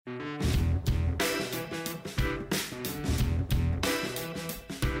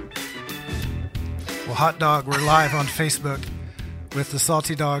Well, Hot Dog, we're live on Facebook with the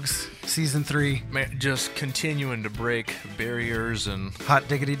Salty Dogs Season 3. Man, just continuing to break barriers and Hot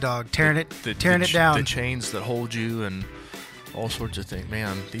Diggity Dog, tearing it down. The chains that hold you and all sorts of things.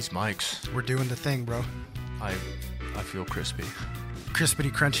 Man, these mics. We're doing the thing, bro. I feel crispy.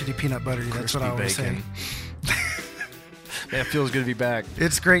 Crispity, crunchity, peanut buttery. That's what I always say. Man, it feels good to be back.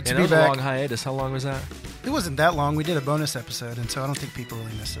 It's great to be back. back. That was a long hiatus. How long was that? It wasn't that long. We did a bonus episode, and so I don't think people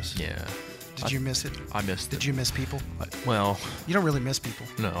really missed us. Yeah. Did you miss it? I missed it. Did you miss people? Well, you don't really miss people.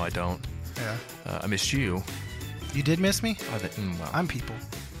 No, I don't. Yeah. I missed you. You did miss me? Well, I'm people.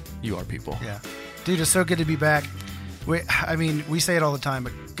 You are people. Yeah. Dude, it's so good to be back. We say it all the time,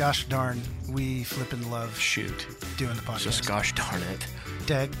 but gosh darn, we flippin' love doing the podcast. Just gosh darn it.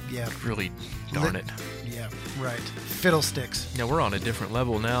 Yeah. Really darn it. Yeah, right. Fiddlesticks. Yeah, we're on a different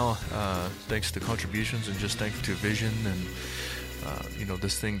level now, thanks to contributions and just thanks to vision. And,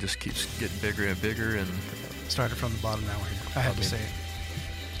 this thing just keeps getting bigger and bigger. And started from the bottom now. I had to say it.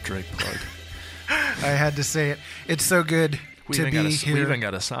 Drake plug. I had to say it. It's so good to be here. We even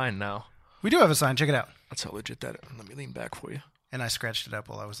got a sign now. We do have a sign. Check it out. That's how legit that is. Let me lean back for you. And I scratched it up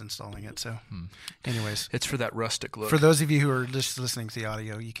while I was installing it. So, anyways. It's for that rustic look. For those of you who are just listening to the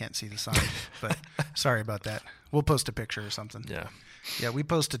audio, you can't see the sign. But sorry about that. We'll post a picture or something. Yeah. Yeah, we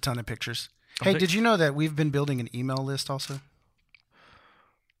post a ton of pictures. Hey, did you know that we've been building an email list also?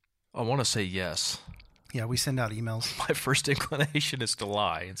 I want to say yes. Yeah, we send out emails. My first inclination is to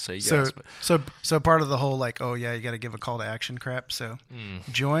lie and say yes. So part of the whole you got to give a call to action crap. So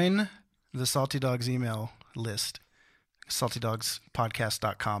join the Salty Dogs email list,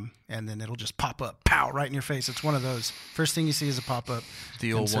 saltydogspodcast.com, and then it'll just pop up, pow, right in your face. It's one of those. First thing you see is a pop-up.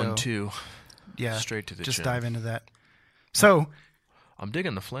 The old 1-2. Yeah. Straight to the Just chin. dive into that. So. I'm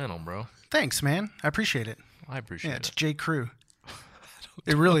digging the flannel, bro. Thanks, man. I appreciate it. I appreciate it. It's J. Crew.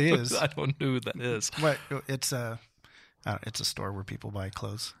 It really is. I don't know who that is. What? It's a store where people buy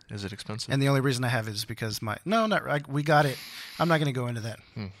clothes. Is it expensive? And the only reason I have it is because we got it. I'm not going to go into that.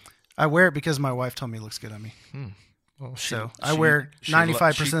 I wear it because my wife told me it looks good on me. Well, I wear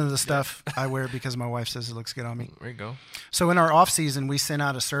 95% of the stuff. I wear it because my wife says it looks good on me. There you go. So in our off season, we sent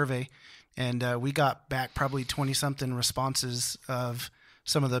out a survey, and we got back probably 20-something responses of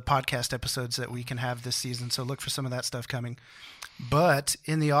some of the podcast episodes that we can have this season. So look for some of that stuff coming. But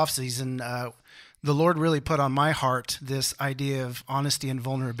in the off season, the Lord really put on my heart this idea of honesty and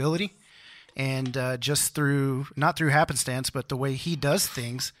vulnerability. And just not through happenstance, but the way he does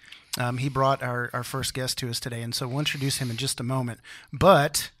things, he brought our first guest to us today. And so we'll introduce him in just a moment.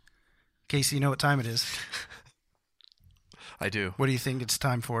 But, Casey, you know what time it is? I do. What do you think it's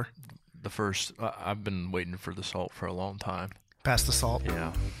time for? The first. I've been waiting for the salt for a long time. Pass the salt.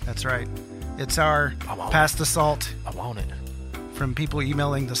 Yeah. That's right. It's our Pass the Salt. I want it. From people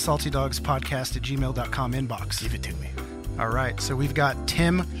emailing the saltydogspodcast@gmail.com inbox. Give it to me. All right. So we've got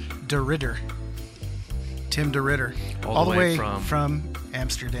Tim DeRitter. All the way from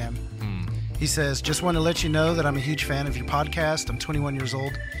Amsterdam. He says, just want to let you know that I'm a huge fan of your podcast. I'm 21 years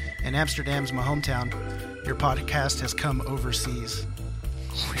old, and Amsterdam's my hometown. Your podcast has come overseas.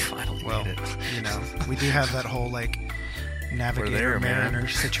 We finally made it. We do have that whole navigator mariner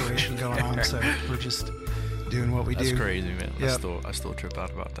situation going on, so we're just doing what we do. That's crazy, man. Yep. I still trip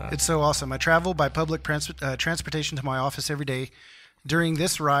out about that. It's so awesome. I travel by public transportation to my office every day. During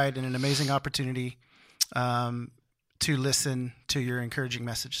this ride, and an amazing opportunity to listen to your encouraging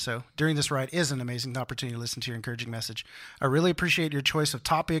message. So during this ride is an amazing opportunity to listen to your encouraging message. I really appreciate your choice of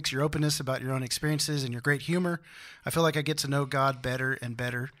topics, your openness about your own experiences, and your great humor. I feel like I get to know God better and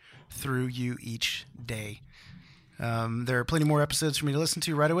better through you each day. There are plenty more episodes for me to listen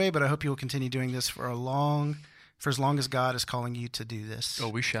to right away, but I hope you will continue doing this for as long as God is calling you to do this. Oh,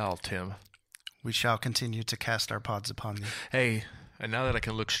 we shall, Tim. We shall continue to cast our pods upon thee. Hey, and now that I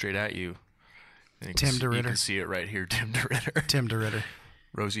can look straight at you, Tim DeRitter. You can see it right here, Tim DeRitter. Tim DeRitter.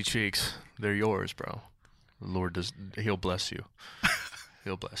 Rosy cheeks, they're yours, bro. The Lord He'll bless you.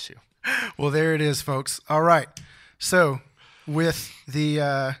 He'll bless you. Well, there it is, folks. All right. So, with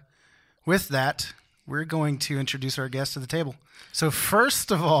that, we're going to introduce our guest to the table. So,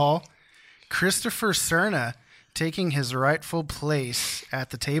 first of all, Christopher Cerna taking his rightful place at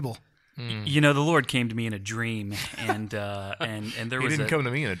the table. The Lord came to me in a dream, and there He was didn't come to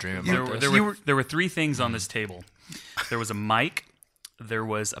me in a dream. There were three things on this table. There was a mic, there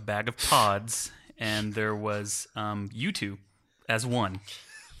was a bag of pods, and there was you two as one.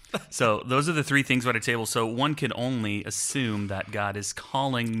 So those are the three things on a table. So one can only assume that God is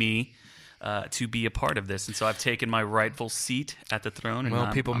calling me to be a part of this, and so I've taken my rightful seat at the throne. And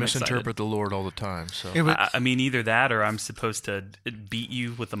Well, people I'm misinterpret excited. the Lord all the time. So I mean, either that, or I'm supposed to beat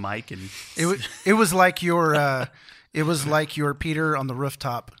you with a mic. And It was like your Peter on the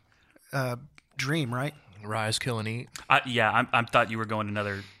rooftop dream, right? rise, kill, and eat. I thought you were going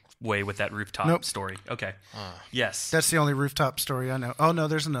another way with that rooftop Nope. story. Okay, yes, That's the only rooftop story I know. Oh no,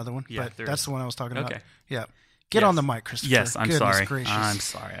 there's another one, Yeah, but there that's is. the one I was talking about. Okay. Yeah, get Yes. on the mic, Christopher. yes. I'm Goodness sorry. gracious. I'm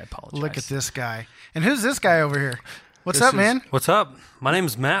sorry. I apologize. Look at this guy. And who's this guy over here? What's This up, is- man? What's up? My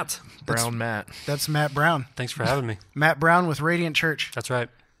name's Matt. Brown Matt. That's Matt Brown. Thanks for having me. Matt Brown with Radiant Church. That's right.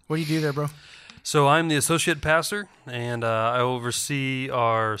 What do you do there, bro? So I'm the associate pastor, and I oversee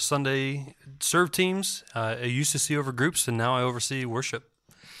our Sunday serve teams. I used to see over groups, and now I oversee worship.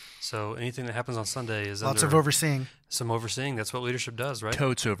 So anything that happens on Sunday is Lots under of overseeing. some overseeing. That's what leadership does, right?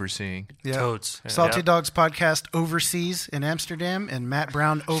 Totes overseeing. Yeah. Totes. Salty Yep. Dogs podcast overseas in Amsterdam, and Matt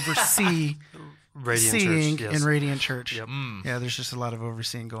Brown oversee Radiant seeing Church. Yes. in Radiant Church. Yep. Yeah, there's just a lot of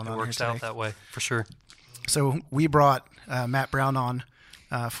overseeing going It on works here out today. that way for sure. So we brought Matt Brown on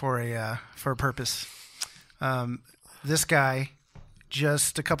for a purpose. This guy,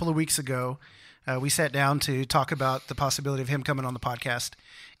 just a couple of weeks ago, we sat down to talk about the possibility of him coming on the podcast,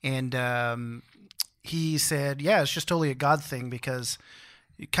 and he said, "Yeah, it's just totally a God thing because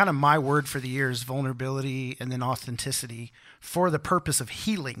kind of my word for the year is vulnerability and then authenticity for the purpose of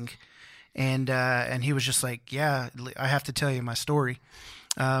healing." And he was just like, "Yeah, I have to tell you my story."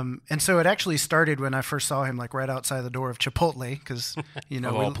 And so it actually started when I first saw him, like right outside the door of Chipotle, because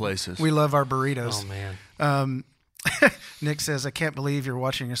Of all places. we love our burritos. Oh man. Nick says, "I can't believe you're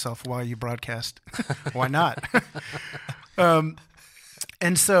watching yourself while you broadcast." Why not?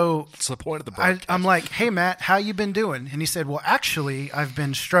 And so It's the point of the broadcast. I'm like, "Hey Matt, how you been doing?" And he said, "Well, actually, I've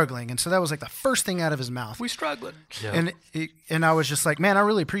been struggling." And so that was like the first thing out of his mouth. we struggling. Yeah. And I was just like, "Man, I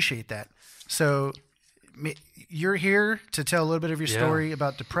really appreciate that." So you're here to tell a little bit of your Yeah. story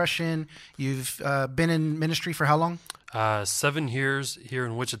about depression. You've been in ministry for how long? 7 years here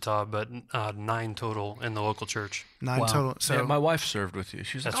in Wichita, but 9 total in the local church. 9 total. So Yeah, my wife served with you.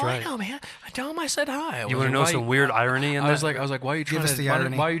 She was like, That's right. I know, man. I tell him I said hi. You want to know some weird irony in I that? was like, why are you trying us to? the Why,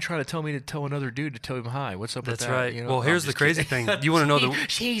 irony. why are you trying to tell me to tell another dude to tell him hi? What's up with That's that? right. You know? Well, No, here's I'm the just crazy kidding. thing. You want to know the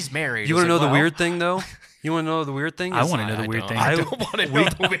She's married. You It's want to know like, the well, weird thing, though? You want to know the weird thing? I Is want to know the I weird don't. thing. I don't want to know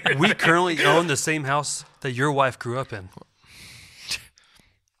the weird. we currently own the same house that your wife grew up in.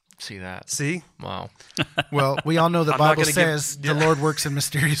 See that? See? Wow. well, we all know the I'm not Bible gonna says the Lord works in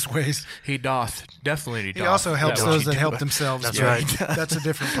mysterious ways. He doth. Definitely he doth. He also helps That's what those you that do. help themselves. That's Yeah. right. That's a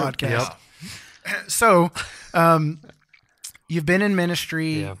different podcast. Yep. So, you've been in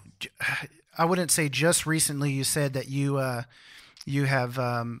ministry. Yeah. I wouldn't say just recently. You said that you have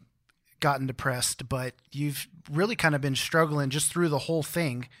gotten depressed, but you've really kind of been struggling just through the whole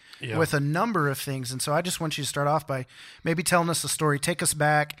thing Yeah. with a number of things. And so I just want you to start off by maybe telling us a story. Take us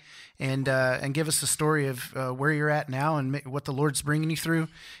back and give us a story of where you're at now and what the Lord's bringing you through.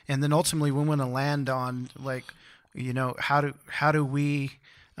 And then ultimately we want to land on, like, you know, how do we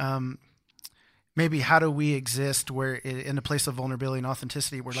exist where in a place of vulnerability and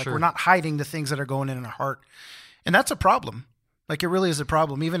authenticity where, like, Sure. we're not hiding the things that are going in our heart. And that's a problem. Like, it really is a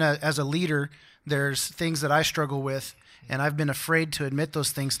problem. Even as a leader, there's things that I struggle with, and I've been afraid to admit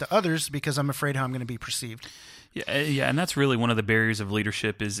those things to others because I'm afraid how I'm going to be perceived. Yeah, and that's really one of the barriers of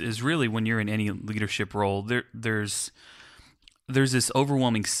leadership is really when you're in any leadership role, there's this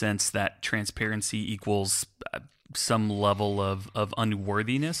overwhelming sense that transparency equals some level of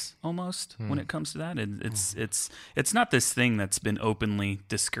unworthiness almost when it comes to that. And it's not this thing that's been openly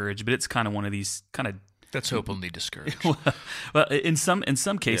discouraged, but it's kind of one of these kind of That's openly discouraged. well, in some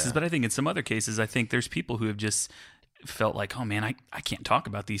cases, Yeah. but I think in some other cases, I think there's people who have just felt like, oh man, I can't talk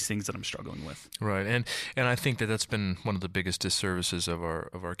about these things that I'm struggling with. Right, and I think that's been one of the biggest disservices of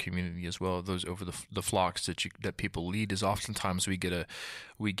our community as well. Those over the flocks that people lead is oftentimes we get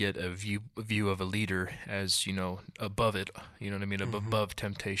a view of a leader as, you know, above it. You know what I mean? Above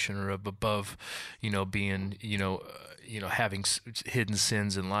temptation or above, you know, being, having hidden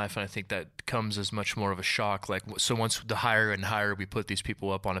sins in life. And I think that comes as much more of a shock. Like, so once the higher and higher we put these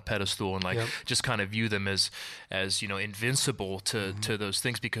people up on a pedestal and just kind of view them as invincible to those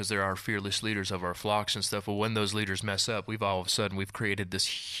things because they're our fearless leaders of our flocks and stuff. Well, when those leaders mess up, we've created this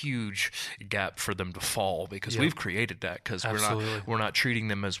huge gap for them to fall because we've created that because we're not treating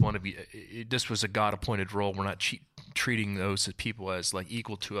them as one of you. This was a God appointed role. We're not treating those people as like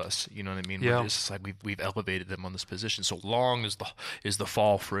equal to us. You know what I mean? Yeah. It's just like we've elevated them on this position. So long as the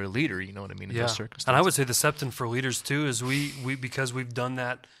fall for a leader, you know what I mean? In those circumstances. And I would say the septon for leaders too is we because we've done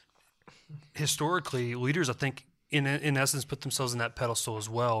that historically. Leaders, I think, in essence put themselves in that pedestal as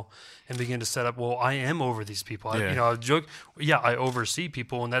well and begin to set up, well, I am over these people. Yeah. I joke, I oversee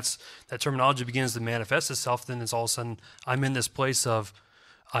people, and that terminology begins to manifest itself. Then it's all of a sudden I'm in this place of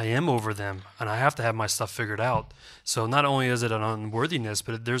I am over them, and I have to have my stuff figured out. So not only is it an unworthiness,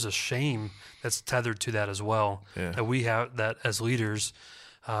 but there's a shame that's tethered to that as well. Yeah. That we have that as leaders,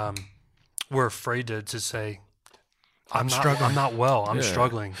 we're afraid to say, I'm not well. I'm Yeah.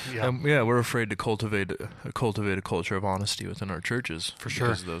 struggling. Yeah. We're afraid to cultivate a culture of honesty within our churches For sure.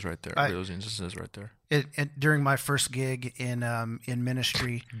 because of those right there, those instances right there. During my first gig in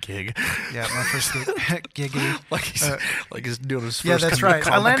ministry, Gig, yeah, my first gig, giggity. like he's doing his first. Yeah, that's right.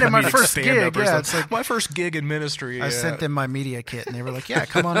 I landed my first gig. stand-up or Yeah, something. it's like my first gig in ministry. I sent them my media kit, and they were like, "Yeah,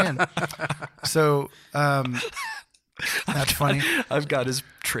 come on in." So that's funny. I've got his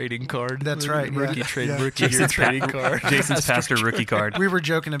trading card. That's right, Rookie yeah. rookie year trading card. Jason's pastor rookie card. We were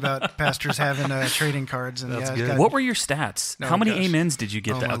joking about pastors having trading cards, and That's yeah, good. got- What were your stats? Oh, How many gosh. amens did you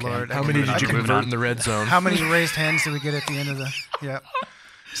get? Oh, that my okay. Lord. How many did you Moving convert on. in the red zone? How many raised hands did we get at the end of the? Yeah,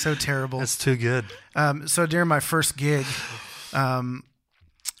 so terrible. That's too good. So during my first gig,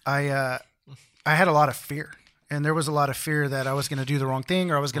 I had a lot of fear, and there was a lot of fear that I was going to do the wrong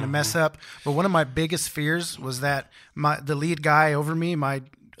thing or I was going to mess up. But one of my biggest fears was that the lead guy over me, my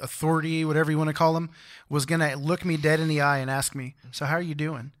authority, whatever you want to call him, was going to look me dead in the eye and ask me, "So how are you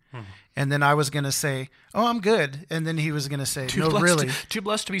doing?" And then I was going to say, "Oh, I'm good." And then he was going to say, "No, really." Too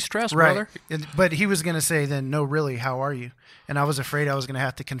blessed to be stressed, Right. brother. But he was going to say then, "No, really, how are you?" And I was afraid I was going to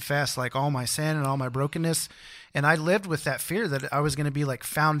have to confess like all my sin and all my brokenness. And I lived with that fear that I was going to be like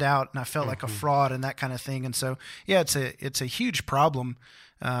found out, and I felt like a fraud and that kind of thing. And so, yeah, it's a huge problem.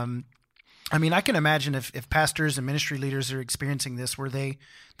 I mean, I can imagine if pastors and ministry leaders are experiencing this where they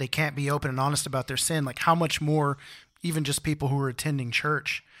can't be open and honest about their sin, like how much more even just people who are attending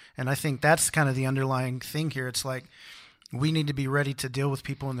church. And I think that's kind of the underlying thing here. It's like we need to be ready to deal with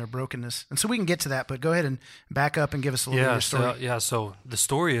people in their brokenness. And so we can get to that, but go ahead and back up and give us a little bit of your story. So the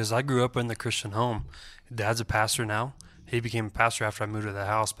story is I grew up in the Christian home. Dad's a pastor now. He became a pastor after I moved to the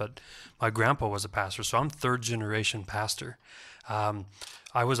house, but my grandpa was a pastor, so I'm third generation pastor.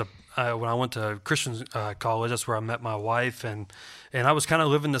 I was when I went to Christian college, that's where I met my wife, and I was kind of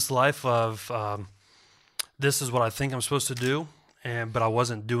living this life of this is what I think I'm supposed to do, but I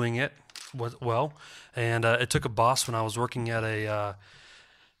wasn't doing it well. And it took a boss when I was working at a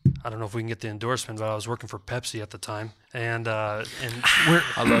I don't know if we can get the endorsement, but I was working for Pepsi at the time, and I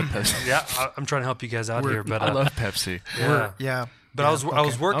love Pepsi. yeah, I'm trying to help you guys out here, but I love Pepsi. yeah. But I was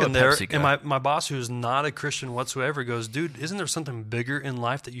I'm working a there, Pepsi and guy. my boss, who's not a Christian whatsoever, goes, "Dude, isn't there something bigger in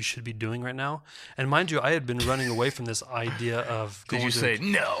life that you should be doing right now?" And mind you, I had been running away from this idea of. Did going you to- say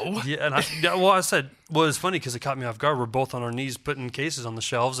no? Yeah, and I said, well, it's funny because it caught me off guard. We're both on our knees putting cases on the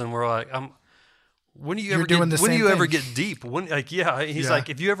shelves, and we're like, when do you ever doing the get, when do same you ever thing. get deep? He's Yeah. like,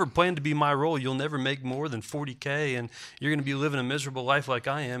 if you ever plan to be my role, you'll never make more than $40K, and you're going to be living a miserable life like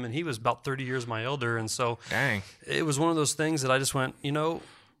I am. And he was about 30 years my elder, and so Dang. it was one of those things that I just went,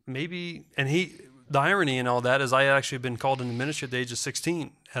 maybe. And the irony in all that is I had actually been called into ministry at the age of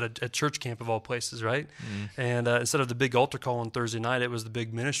 16 at a church camp of all places, right? And instead of the big altar call on Thursday night, it was the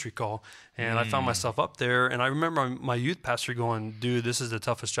big ministry call. And I found myself up there, and I remember my youth pastor going, "Dude, this is the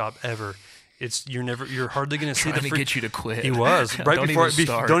toughest job ever. You're hardly going to see Trying the to get you to quit. He was right Don't before even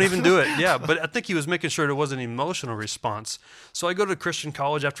start. don't even do it. Yeah, but I think he was making sure it wasn't an emotional response. So I go to Christian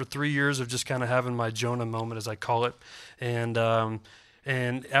college after 3 years of just kind of having my Jonah moment, as I call it, and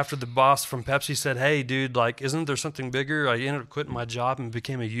after the boss from Pepsi said, "Hey, dude, like, isn't there something bigger?" I ended up quitting my job and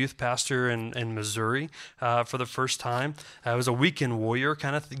became a youth pastor in Missouri for the first time. It was a weekend warrior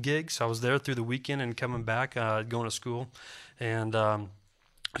kind of gig, so I was there through the weekend and coming back, going to school, and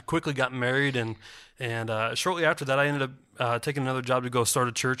I quickly got married, and shortly after that, I ended up taking another job to go start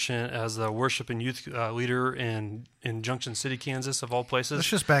a church as a worship and youth leader in Junction City, Kansas, of all places. Let's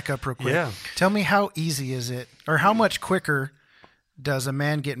just back up real quick. Yeah. Tell me, how easy is it, or how much quicker does a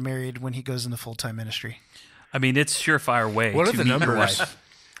man get married when he goes into full-time ministry? I mean, it's surefire way What are to the meet your numbers? wife.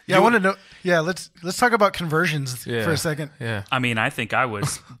 Yeah, I want to know. Yeah, let's talk about conversions Yeah. for a second. Yeah. I mean, I think I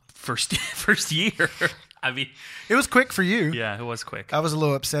was first year. I mean, It was quick for you. yeah, it was quick. I was a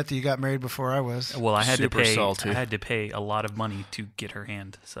little upset that you got married before I was. Well, I had Super to pay. salty. I had to pay a lot of money to get her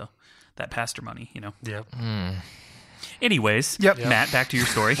hand. So that pastor money, Yeah. Anyways, Yep. Matt, back to your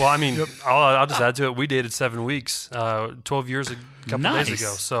story. Well, I mean, I'll just add to it. We dated 7 weeks, 12 years a couple Nice. days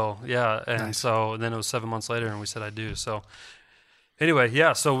ago. So yeah, and so then it was 7 months later, and we said I do. So anyway,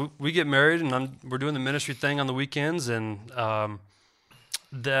 yeah. So we get married, and we're doing the ministry thing on the weekends, and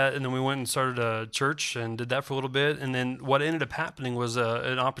that, and then we went and started a church and did that for a little bit. And then what ended up happening was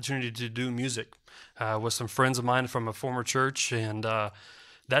an opportunity to do music with some friends of mine from a former church, and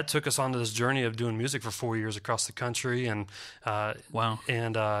that took us onto this journey of doing music for 4 years across the country. And Wow.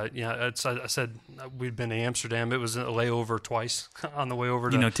 And I said we'd been to Amsterdam. It was a layover twice on the way over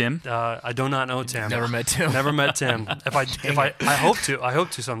to. You know Tim? I do not know Tim. Never met Tim. Never met Tim. I hope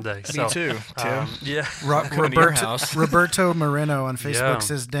to someday. Me too, Tim. Yeah. Coming to your house. Roberto Moreno on Facebook Yeah.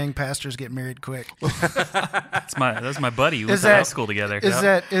 says, "Dang, pastors get married quick." That's my buddy. We went Is to high that- school together.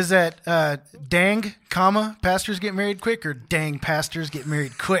 Is that dang, comma, pastors get married quick, or dang, pastors get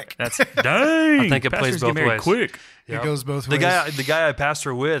married quick? That's dang. I think it Pastors plays get both married ways. quick. It goes both The ways. guy I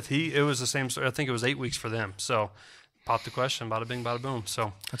pastor with, it was the same. I think it was 8 weeks for them. So, popped the question, bada bing, bada boom.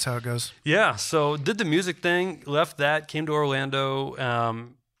 So, That's how it goes. yeah. So did the music thing, left that, came to Orlando.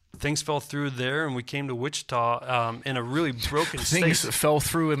 Things fell through there, and we came to Wichita in a really broken Things state. fell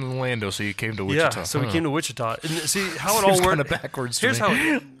through in Orlando, so you came to Wichita. Yeah, so we Huh. came to Wichita. And see how it Seems all worked. kinda backwards to Here's me.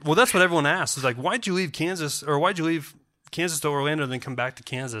 how. Well, that's what everyone asks. Is like, why'd you leave Kansas, or why'd you leave Kansas to Orlando and then come back to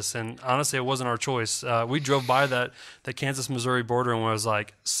Kansas? And honestly, it wasn't our choice. We drove by the Kansas-Missouri border and was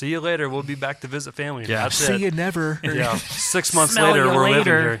like, "See you later. We'll be back to visit family." And Yeah. that's See it. you never. Yeah, 6 months Smell later, you we're living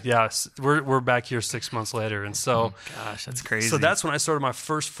later. here. Yeah, we're back here 6 months later, and so. Gosh, that's crazy. So that's when I started my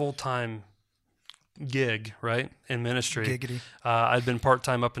first full-time gig, right, in ministry. Giggity. I'd been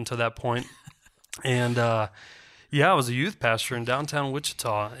part-time up until that point. And, I was a youth pastor in downtown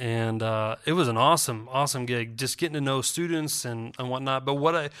Wichita. And it was an awesome, awesome gig, just getting to know students and whatnot. But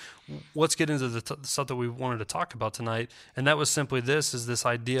let's get into the stuff that we wanted to talk about tonight. And that was simply this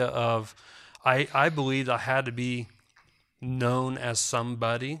idea of I believed I had to be known as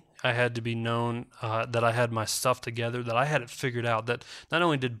somebody. I had to be known that I had my stuff together, that I had it figured out, that not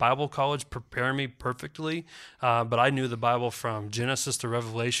only did Bible college prepare me perfectly, but I knew the Bible from Genesis to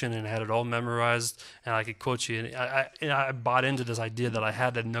Revelation and had it all memorized, and I could quote you. And I bought into this idea that I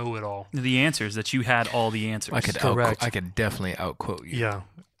had to know it all. the answers, that you had all the answers. I could Correct. I could definitely outquote you. Yeah.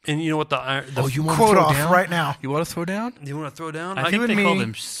 And you know what You want Quote to throw off down right now. You want to throw down? you want to throw down? I think you they and call me,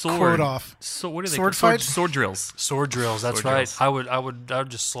 them sword. quote off. So what are they? Sword called? fights? Sword drills. Sword drills. That's Sword right. drills. I would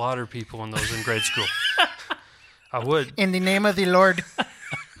just slaughter people in those in grade school. I would. In the name of the Lord.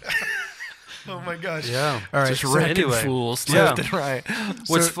 Oh my gosh. Yeah. All right. Just so wrecking anyway, fools yeah. left and right.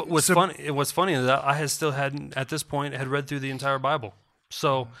 What's funny is that I had still hadn't at this point had read through the entire Bible.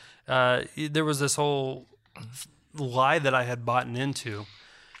 So there was this whole lie that I had bought into.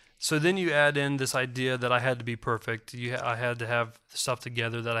 So then you add in this idea that I had to be perfect. I had to have stuff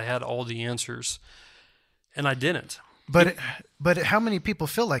together, that I had all the answers, and I didn't. But how many people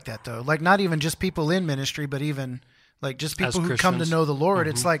feel like that though? Like not even just people in ministry, but even like just As people who come to Christians. know the Lord.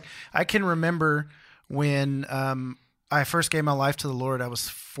 It's like I can remember when I first gave my life to the Lord. I was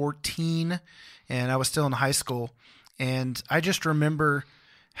 14 and I was still in high school, and I just remember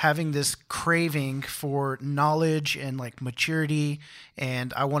having this craving for knowledge and like maturity,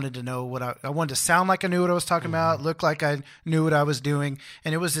 and I wanted to know what I wanted to sound like I knew what I was talking about, look like I knew what I was doing,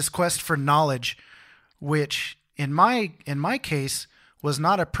 and it was this quest for knowledge, which in my case was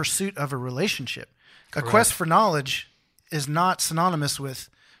not a pursuit of a relationship. A quest for knowledge is not synonymous with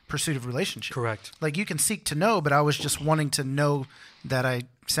pursuit of relationship. Correct. Like you can seek to know, but I was just wanting to know that I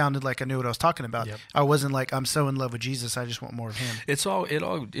sounded like I knew what I was talking about. Yep. I wasn't like, I'm so in love with Jesus, I just want more of him. It's all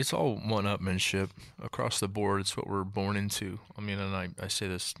one-upmanship across the board. It's what we're born into. I mean, and I say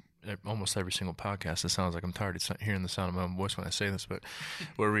this almost every single podcast. It sounds like I'm tired of hearing the sound of my own voice when I say this, but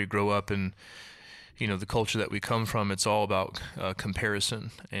where we grow up and the culture that we come from, it's all about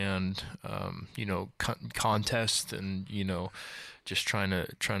comparison and contest and just trying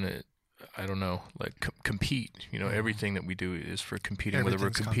to I don't know, like compete. Everything that we do is for competing, whether we're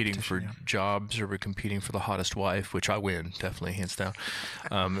Everything's competing for competition, jobs or we're competing for the hottest wife, which I win, definitely, hands down.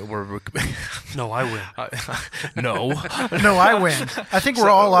 No, I win. No. No, I win. I think we're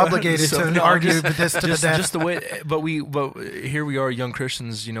all obligated to no, argue just- this to the death. Just the way, but here we are, young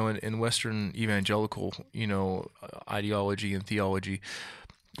Christians, in Western evangelical, ideology and theology.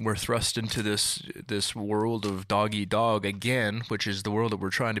 We're thrust into this world of dog eat dog again, which is the world that we're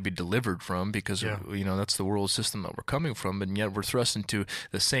trying to be delivered from, because that's the world system that we're coming from, and yet we're thrust into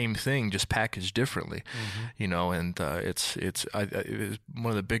the same thing, just packaged differently. And it's one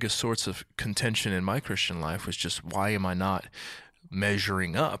of the biggest sorts of contention in my Christian life was just, why am I not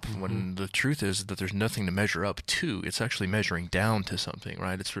measuring up, when the truth is that there's nothing to measure up to. It's actually measuring down to something,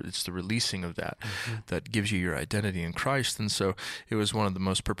 right? It's the releasing of that that gives you your identity in Christ. And so it was one of the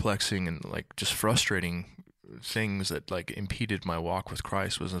most perplexing and like just frustrating things that like impeded my walk with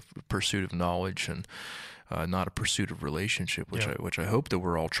Christ, was a pursuit of knowledge and not a pursuit of relationship, which I hope that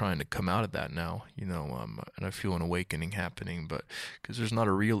we're all trying to come out of that now, and I feel an awakening happening, but because there's no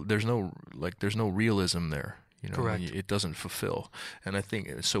realism there. Correct. It doesn't fulfill. And I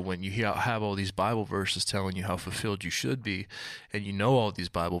think, so when you have all these Bible verses telling you how fulfilled you should be, and you know all these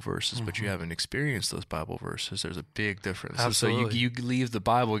Bible verses, but you haven't experienced those Bible verses, there's a big difference. Absolutely. So you leave the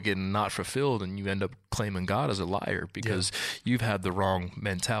Bible getting not fulfilled, and you end up claiming God as a liar because you've had the wrong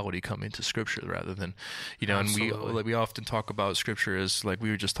mentality come into Scripture rather than, and we often talk about Scripture as, like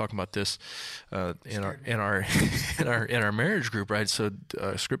we were just talking about this in our marriage group, right? So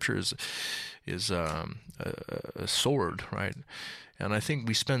Scripture is a sword, right? And I think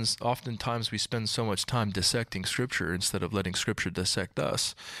oftentimes we spend so much time dissecting Scripture instead of letting Scripture dissect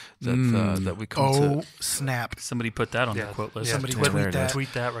us that we come to. Snap. Somebody put that on the quote list. Yeah, Somebody tweet that.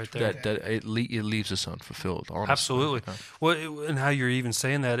 Tweet that right there. That it leaves us unfulfilled, honestly. Absolutely. Well, and how you're even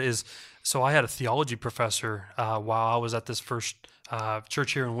saying that is, so I had a theology professor while I was at this first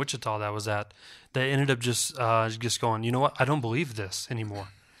church here in Wichita that I was at. They ended up just going, you know what? I don't believe this anymore.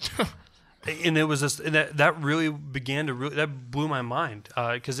 And it was that really began to that blew my mind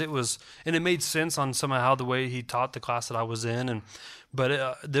because it made sense on somehow how the way he taught the class that I was in,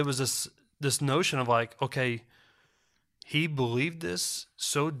 but there was this notion of like, okay, he believed this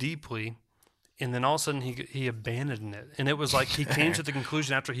so deeply, and then all of a sudden he abandoned it, and it was like he came to the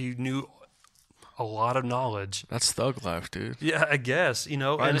conclusion after he knew a lot of knowledge. That's thug life, dude. Yeah, I guess,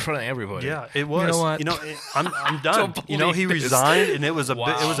 right in front of everybody. Yeah, it was. You know what? I'm done. He resigned, and it was a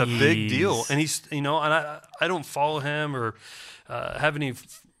big deal. And he's, and I don't follow him or have any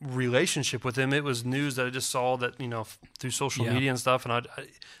relationship with him. It was news that I just saw that through social media and stuff, and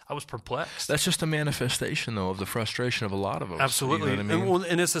I was perplexed. That's just a manifestation, though, of the frustration of a lot of us. Absolutely. You know what I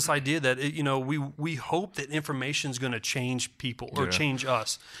mean? And it's this idea that we hope that information is going to change people or change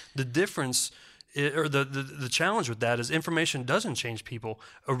us. The difference. The challenge with that is information doesn't change people.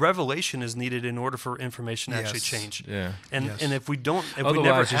 A revelation is needed in order for information to actually change. Yeah. And if we don't, if otherwise we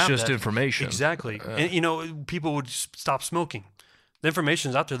never it's have just that, information. Exactly. And people would stop smoking. The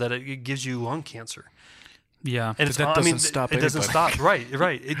information is out there that it gives you lung cancer. Yeah, and that doesn't stop. It doesn't stop. Right.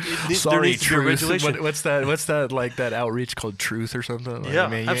 Sorry, there needs to be a Truth. regulation. What's that? Like that outreach called Truth or something? Like, Yeah,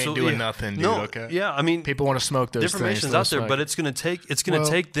 you absolutely. ain't doing nothing, dude. No, okay. yeah. I mean, people want to smoke those the information's out there, but it's going to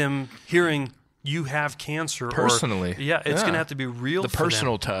take them hearing you have cancer personally. It's going to have to be real. The for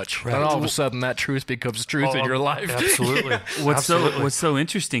personal them. touch. Right. And all of a sudden, that truth becomes truth in your life. Absolutely. What's so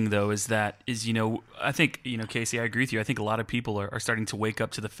interesting though is I think Casey, I agree with you. I think a lot of people are starting to wake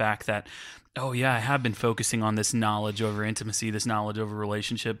up to the fact that, oh yeah, I have been focusing on this knowledge over intimacy, this knowledge over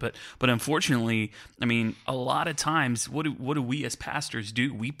relationship, but unfortunately, I mean, a lot of times, what do we as pastors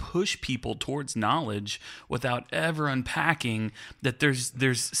do? We push people towards knowledge without ever unpacking that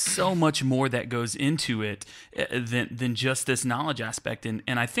there's so much more that goes into it than just this knowledge aspect, and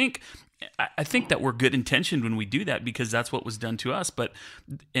I think that we're good intentioned when we do that because that's what was done to us. But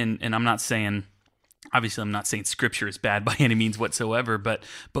and I'm not saying. Obviously, I'm not saying Scripture is bad by any means whatsoever, but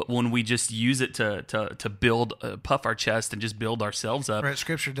when we just use it to build, puff our chest and just build ourselves up. Right,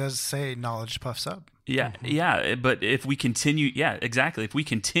 Scripture does say knowledge puffs up. Yeah, yeah. But if we continue, exactly. If we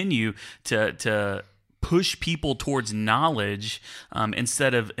continue to push people towards knowledge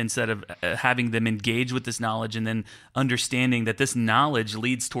instead of having them engage with this knowledge and then understanding that this knowledge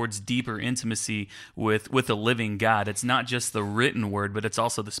leads towards deeper intimacy with a living God. It's not just the written word, but it's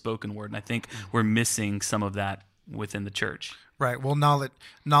also the spoken word. And I think we're missing some of that within the church. Right. Well,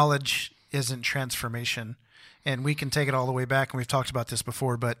 knowledge isn't transformation, and we can take it all the way back. And we've talked about this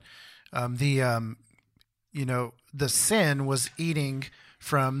before, but the sin was eating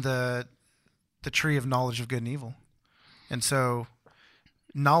from the tree of knowledge of good and evil. And so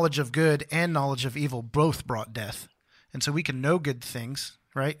knowledge of good and knowledge of evil both brought death. And so we can know good things,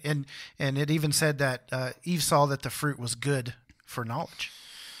 right? And it even said that Eve saw that the fruit was good for knowledge.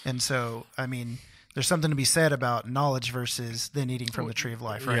 And so, I mean, there's something to be said about knowledge versus then eating from the tree of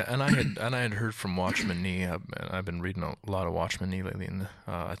life, right? Yeah, and I had heard from Watchman Nee. I've been reading a lot of Watchman Nee lately, and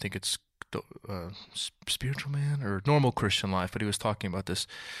I think it's Spiritual Man or Normal Christian Life, but he was talking about this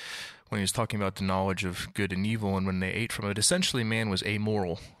when he was talking about the knowledge of good and evil, and when they ate from it, essentially man was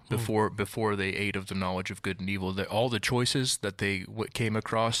amoral before they ate of the knowledge of good and evil. All the choices that they came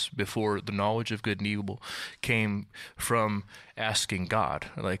across before the knowledge of good and evil came from asking God,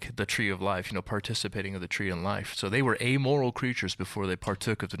 like the tree of life, participating of the tree in life. So they were amoral creatures before they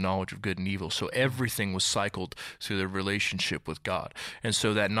partook of the knowledge of good and evil. So everything was cycled through their relationship with God. And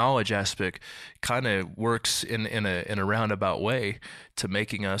so that knowledge aspect kind of works in a roundabout way to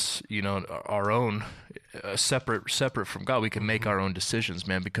making us, our own separate from God. We can make our own decisions,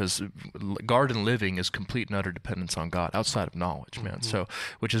 man, because garden living is complete and utter dependence on God outside of knowledge, man. So,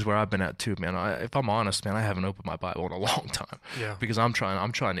 which is where I've been at too, man. If I'm honest, man, I haven't opened my Bible in a long time, because I'm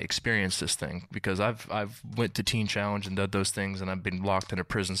trying to experience this thing, because I've went to Teen Challenge and done those things, and I've been locked in a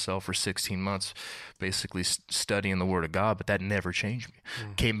prison cell for 16 months, basically studying the Word of God, but that never changed me.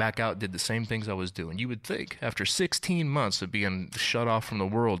 Came back out, did the same things I was doing. You would think after 16 months of being shut off from the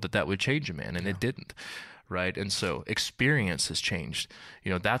world that would change a man, and it didn't. Right. And so experience has changed.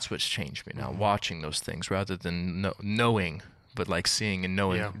 That's what's changed me now, watching those things rather than knowing, but like seeing and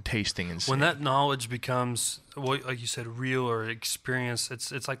knowing, tasting and seeing. When that knowledge becomes, like you said, real or experience,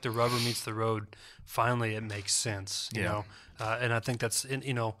 it's like the rubber meets the road. Finally, it makes sense, you know. And I think that's,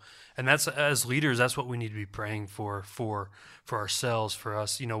 and that's, as leaders, that's what we need to be praying for ourselves, for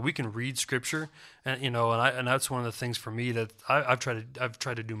us. We can read Scripture, and and that's one of the things for me that I've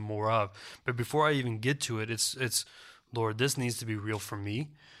tried to do more of. But before I even get to it, it's Lord, this needs to be real for me,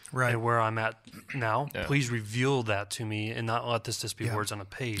 right? And where I'm at now, please reveal that to me, and not let this just be words on a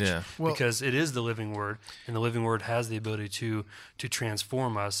page, because it is the living Word, and the living Word has the ability to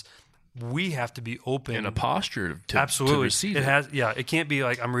transform us. We have to be open in a posture to absolutely receive it. It can't be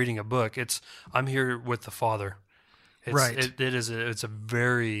like I'm reading a book. I'm here with the Father. It's a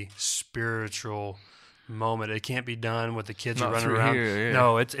very spiritual moment. It can't be done with the kids running around. Here,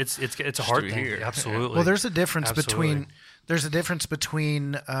 no, it's a hard thing. Here. Absolutely. Well, there's a difference between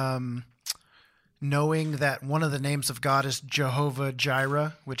knowing that one of the names of God is Jehovah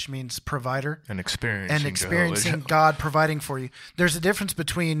Jireh, which means provider, and experiencing God providing for you. There's a difference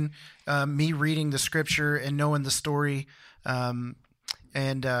between me reading the Scripture and knowing the story, God's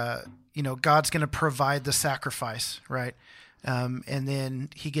going to provide the sacrifice, right? And then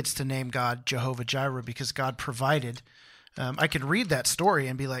he gets to name God Jehovah Jireh because God provided. I could read that story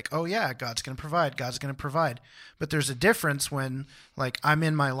and be like, oh yeah, God's going to provide. But there's a difference when, like, I'm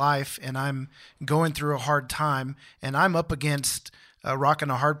in my life and I'm going through a hard time and I'm up against a rock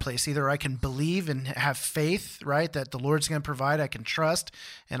and a hard place. Either I can believe and have faith, right, that the Lord's going to provide. I can trust,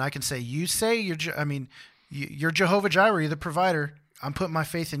 and I can say, you're Jehovah Jireh, you're the provider. I'm putting my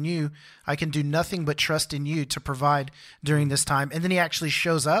faith in you. I can do nothing but trust in you to provide during this time. And then he actually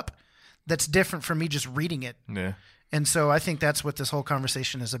shows up. That's different from me just reading it. Yeah. And so I think that's what this whole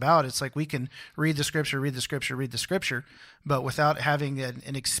conversation is about. It's like we can read the Scripture, but without having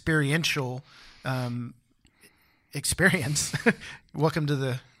an experiential experience. Welcome to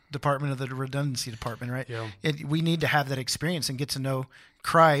the department of the redundancy department, right? Yeah. We need to have that experience and get to know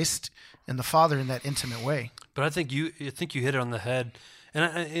Christ and the Father in that intimate way. But I think you hit it on the head, and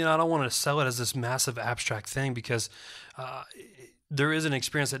I don't want to sell it as this massive abstract thing, because there is an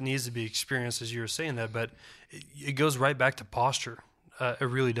experience that needs to be experienced, as you were saying that, but it goes right back to posture. It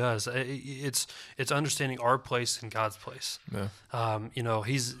really does. It's understanding our place in God's place. Yeah.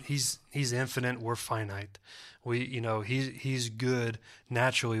 He's infinite. We're finite. He's good.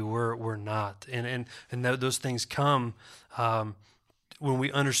 Naturally, we're not. And those things come when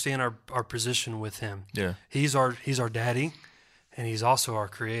we understand our position with Him. Yeah. He's our daddy, and He's also our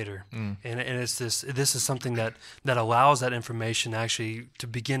creator. And it's this is something that allows that information actually to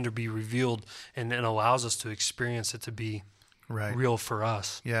begin to be revealed, and allows us to experience it to be real for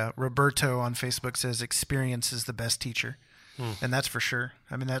us. Yeah. Roberto on Facebook says experience is the best teacher. And that's for sure.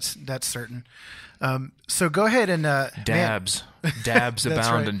 I mean, that's certain. So go ahead and dabs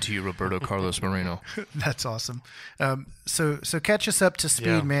abound into you, Roberto Carlos Moreno. That's awesome. So catch us up to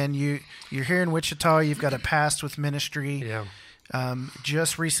speed, man. You're here in Wichita. You've got a past with ministry. Yeah.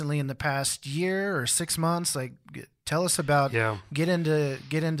 Just recently, in the past year or 6 months, like, tell us about. Get into.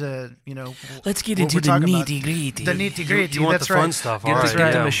 Let's get into the nitty gritty. The nitty gritty. You want that's the fun stuff. Get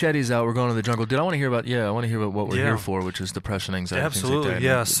the machetes out. We're going to the jungle. I want to hear about. I want to hear about what we're here for, which is depression, anxiety, absolutely. things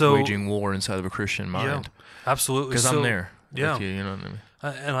like that. So waging war inside of a Christian mind. Yeah, absolutely. Because I'm there. Yeah. With you, you know what I mean.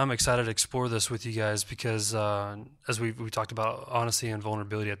 And I'm excited to explore this with you guys because, as we talked about, honesty and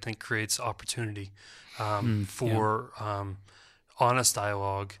vulnerability, I think creates opportunity for honest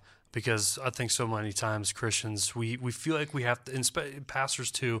dialogue. Because I think so many times Christians, we feel like we have to, and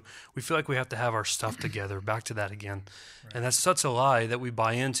pastors too, we feel like we have to have our stuff together. Back to that again. Right. And that's such a lie that we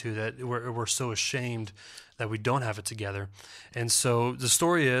buy into, that we're so ashamed that we don't have it together. And so the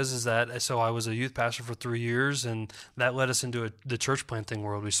story is that, so I was a youth pastor for 3 years, and that led us into the church planting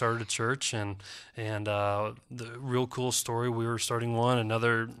world. We started a church, and the real cool story, we were starting one,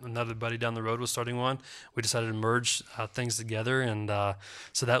 another buddy down the road was starting one. We decided to merge things together, and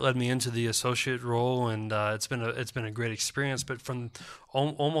so that led me into the associate role, and it's been a great experience. But from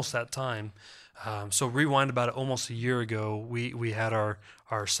almost that time, so rewind about it, almost a year ago, we had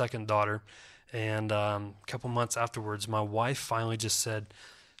our second daughter. And a couple months afterwards, my wife finally just said,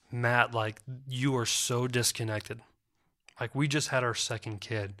 Matt, like, you are so disconnected. Like, we just had our second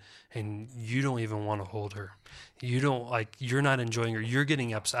kid, and you don't even want to hold her. You don't, like, you're not enjoying her. You're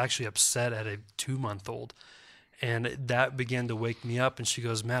getting actually upset at a 2-month-old. And that began to wake me up. And she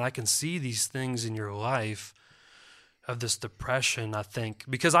goes, Matt, I can see these things in your life of this depression, I think,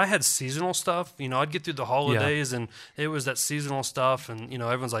 because I had seasonal stuff. You know, I'd get through the holidays and it was that seasonal stuff. And, you know,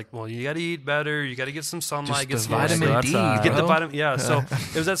 everyone's like, well, you got to eat better. You got to get some sunlight, get some vitamin D. Get the vitamin. Yeah. So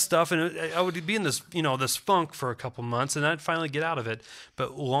it was that stuff. And I would be in this, you know, this funk for a couple months and I'd finally get out of it.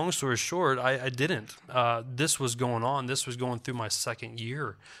 But long story short, I didn't. This was going on. This was going through my second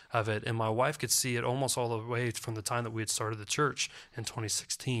year of it. And my wife could see it almost all the way from the time that we had started the church in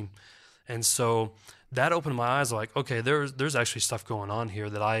 2016. And so that opened my eyes, like, okay, there's actually stuff going on here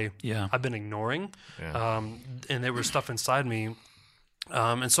that I've been ignoring, and there was stuff inside me,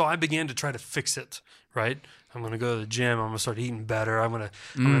 and so I began to try to fix it. Right, I'm going to go to the gym. I'm going to start eating better. I'm going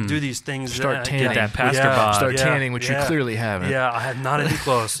to do these things. Start tanning. Get that pastor bod. Start tanning, which you clearly haven't. Yeah, I had not even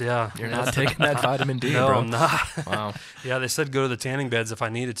close. Yeah, you're not taking that vitamin D, no, bro. I'm not. Wow. Yeah, they said go to the tanning beds if I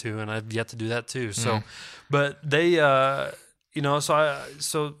needed to, and I've yet to do that too. So, but they. You know,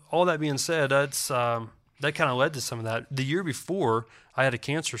 so all that being said, that kind of led to some of that. The year before, I had a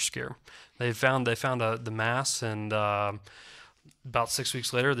cancer scare. They found the mass, and about 6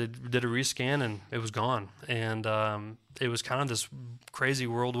 weeks later, they did a rescan, and it was gone. And it was kind of this crazy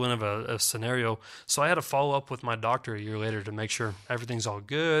whirlwind of a scenario. So I had to follow up with my doctor a year later to make sure everything's all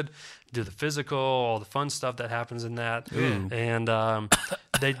good, do the physical, all the fun stuff that happens in that. And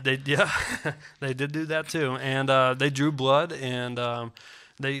they they did do that too. And they drew blood, and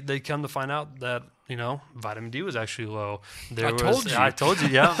they come to find out that, you know, vitamin D was actually low. I told you,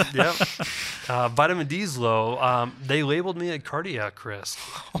 yeah. Vitamin D's low. They labeled me a cardiac risk.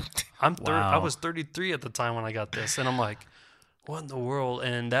 I was 33 at the time when I got this, and I'm like, what in the world?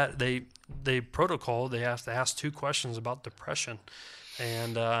 And that they have to ask 2 questions about depression.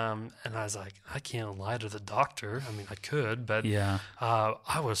 And I was like, I can't lie to the doctor. I mean, I could, but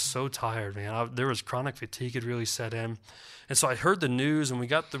I was so tired, man. There was chronic fatigue had really set in. And so I heard the news, and we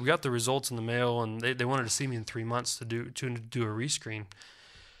got the results in the mail, and they wanted to see me in 3 months to do a rescreen.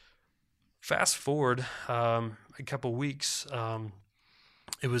 Fast forward a couple weeks,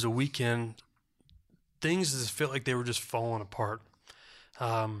 it was a weekend. Things just felt like they were just falling apart.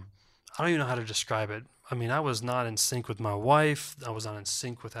 I don't even know how to describe it. I mean, I was not in sync with my wife. I was not in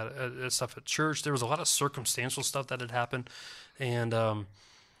sync with stuff at church. There was a lot of circumstantial stuff that had happened, and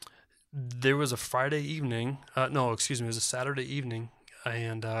there was a Friday evening. It was a Saturday evening,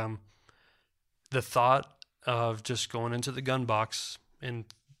 and the thought of just going into the gun box and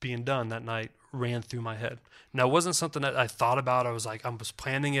being done that night ran through my head. Now, it wasn't something that I thought about. I was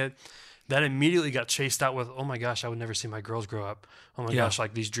planning it. That immediately got chased out with, oh my gosh, I would never see my girls grow up. Oh my gosh,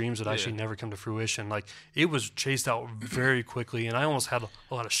 like these dreams would actually never come to fruition. Like, it was chased out very quickly, and I almost had a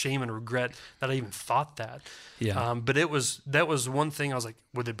lot of shame and regret that I even thought that. Yeah. But that was one thing I was like,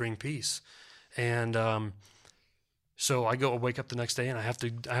 would it bring peace? And so I wake up the next day, and I have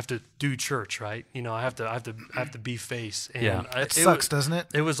to do church, right? You know, I have to be face. And it sucks, doesn't it?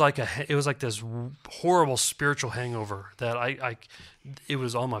 It was like this horrible spiritual hangover that it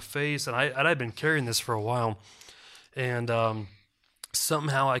was on my face, and I'd been carrying this for a while, and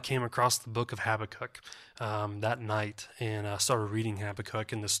somehow I came across the book of Habakkuk that night, and I started reading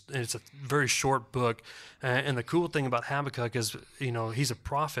Habakkuk, and it's a very short book. And the cool thing about Habakkuk is, you know, he's a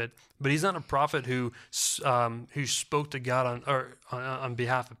prophet, but he's not a prophet who spoke to God on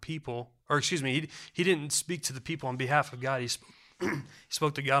behalf of people, or excuse me, he didn't speak to the people on behalf of God. He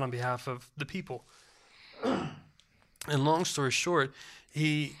spoke to God on behalf of the people. And long story short,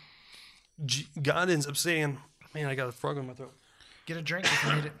 God ends up saying, "Man, I got a frog in my throat. Get a drink if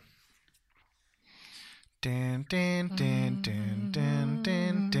you need it." Dun, dun, dun, dun, dun,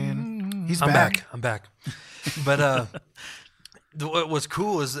 dun, dun. He's back. I'm back. But what's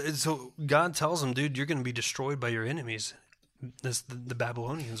cool is so God tells him, dude, you're going to be destroyed by your enemies. The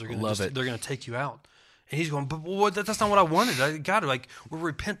Babylonians are going to they're going to take you out. And he's going, but that's not what I wanted. God, like, we're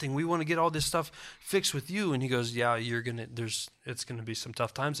repenting. We want to get all this stuff fixed with you. And he goes, yeah, it's going to be some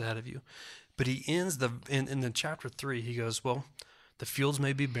tough times ahead of you. But he ends in the chapter 3, he goes, well, the fields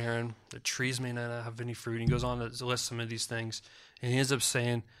may be barren, the trees may not have any fruit. And he goes on to list some of these things. And he ends up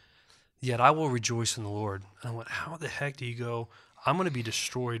saying, yet I will rejoice in the Lord. And I went, how the heck do you go, I'm going to be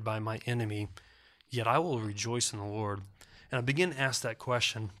destroyed by my enemy, yet I will rejoice in the Lord? And I began to ask that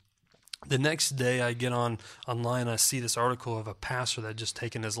question. The next day, I get online. I see this article of a pastor that had just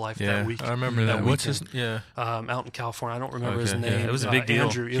taken his life Yeah, that week. I remember that. What's his? Yeah. Out in California. I don't remember his Okay, name. yeah. It was a big deal.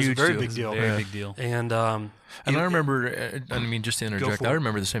 Andrew. It was a Huge very deal. big deal. Very Yeah. big deal. And And I remember, I mean, just to interject, for I it.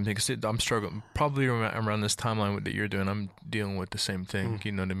 remember the same thing because I'm struggling probably around this timeline that you're doing. I'm dealing with the same thing,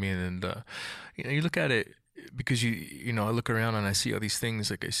 you know what I mean? And you look at it because you know, I look around and I see all these things.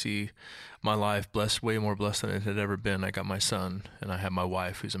 Like I see my life blessed, way more blessed than it had ever been. I got my son, and I have my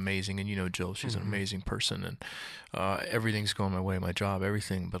wife, who's amazing, and you know Jill, she's an amazing person, and everything's going my way, my job,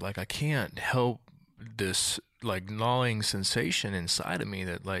 everything. But like I can't help this like gnawing sensation inside of me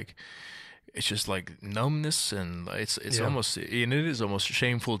that like. It's just like numbness, and it's almost, and it is almost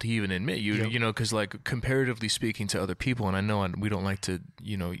shameful to even admit you know, because like comparatively speaking to other people, and I know we don't like to,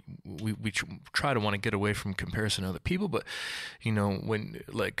 you know, we try to want to get away from comparison to other people, but you know, when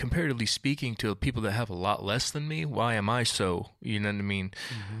like comparatively speaking to people that have a lot less than me, why am I so, you know what I mean,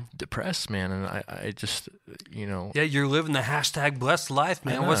 depressed, man? And I just, you know, yeah, you're living the hashtag blessed life,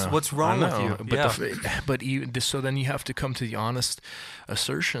 man. What's wrong with you? But but even so, then you have to come to the honest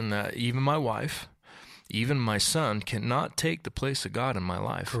assertion that even my wife, even my son cannot take the place of God in my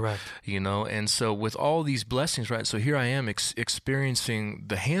life. Correct. You know, and so with all these blessings, right? So here I am experiencing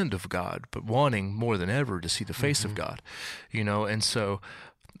the hand of God, but wanting more than ever to see the face of God, you know, and so.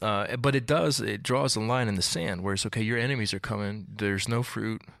 But it draws a line in the sand where it's okay, your enemies are coming, there's no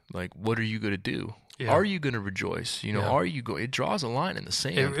fruit, like what are you going to do? Yeah. Are you going to rejoice? You know, are you going? It draws a line in the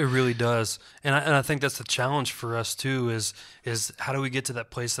sand. It really does, and I think that's the challenge for us too. Is how do we get to that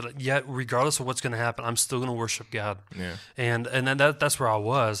place that yet, regardless of what's going to happen, I'm still going to worship God. Yeah. And then that's where I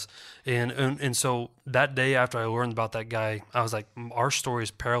was, and so that day after I learned about that guy, I was like, our story is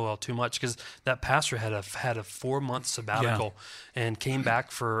parallel too much because that pastor had a 4-month sabbatical and came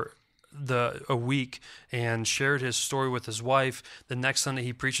back for a week and shared his story with his wife. The next Sunday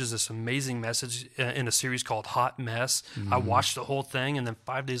he preaches this amazing message in a series called Hot Mess. I watched the whole thing, and then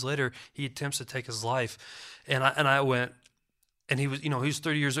 5 days later he attempts to take his life, and I went, and he was, you know, he's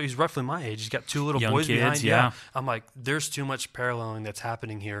 30 years old, he's roughly my age, he's got 2 little Young boys kids, behind. yeah. I'm like, there's too much paralleling that's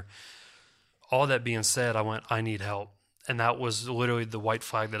happening here. All that being said, I went, I need help. And that was literally the white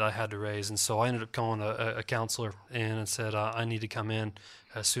flag that I had to raise. And so I ended up calling a counselor and said, I need to come in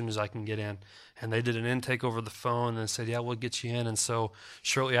as soon as I can get in. And they did an intake over the phone and said, yeah, we'll get you in. And so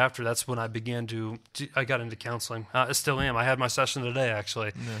shortly after, that's when I began I got into counseling. I still am. I had my session today,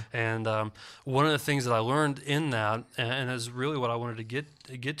 actually. Yeah. And one of the things that I learned in that, and is really what I wanted to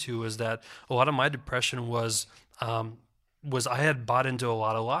get to, is that a lot of my depression was I had bought into a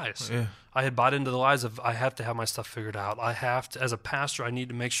lot of lies. Yeah. I had bought into the lies of I have to have my stuff figured out. I have to, as a pastor, I need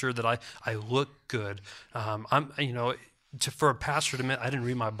to make sure that I look good. For a pastor to admit, I didn't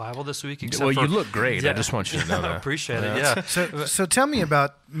read my Bible this week. Well, you look great. Yeah. I just want you to know that. I appreciate it. Yeah. So tell me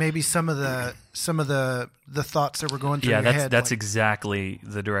about maybe some of the thoughts that were going through your head. That's exactly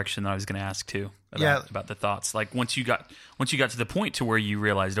the direction that I was going to ask too. About the thoughts. Like once you got to the point to where you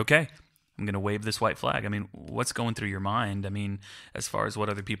realized, okay, I'm going to wave this white flag. I mean, what's going through your mind? I mean, as far as what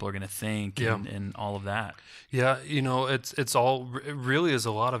other people are going to think and all of that. Yeah, you know, it's all, it really is,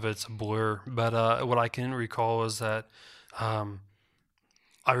 a lot of it's a blur. But what I can recall is that I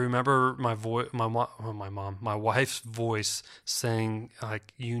remember my wife's voice saying,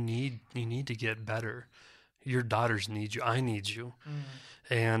 like, you need to get better. Your daughters need you. I need you.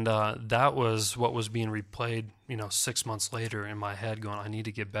 And that was what was being replayed, 6 months later in my head, going, I need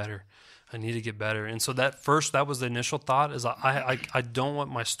to get better. I need to get better. And so that was the initial thought, is I don't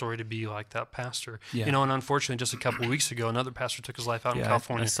want my story to be like that pastor. Yeah. And unfortunately, just a couple of weeks ago, another pastor took his life out in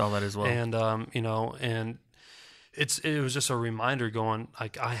California. I saw that as well. And, and it was just a reminder going,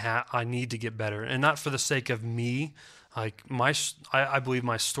 like, I need to get better. And not for the sake of me. Like, I believe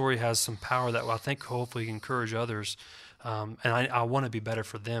my story has some power that I think hopefully encourage others. And I want to be better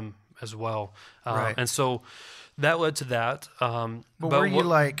for them as well. Right. And so that led to that. But were you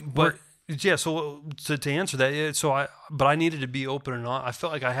like... Yeah, so to answer that, but I needed to be open and honest. I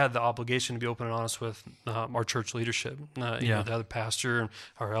felt like I had the obligation to be open and honest with our church leadership, the other pastor and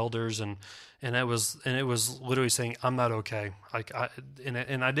our elders, and it was literally saying, I'm not okay. Like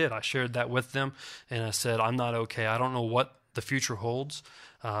and I did. I shared that with them, and I said, I'm not okay. I don't know what the future holds.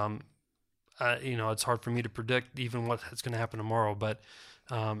 It's hard for me to predict even what's going to happen tomorrow, but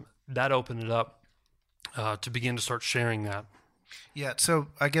that opened it up to begin to start sharing that. Yeah, so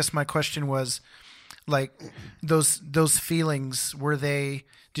I guess my question was, like, those feelings,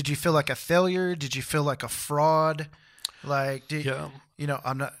 did you feel like a failure? Did you feel like a fraud? Like,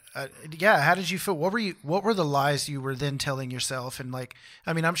 I'm not, how did you feel? What were the lies you were then telling yourself? And like,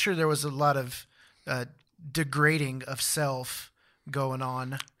 I mean, I'm sure there was a lot of degrading of self going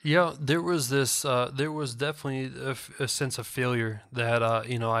on. Yeah, there was this. There was definitely a sense of failure that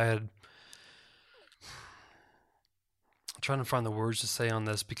I had. I'm trying to find the words to say on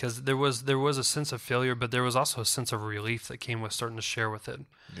this, because there was a sense of failure, but there was also a sense of relief that came with starting to share with it.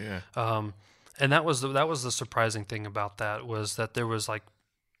 Yeah. And that was the surprising thing about that, was that there was like,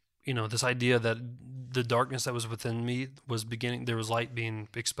 this idea that the darkness that was within me was beginning. There was light being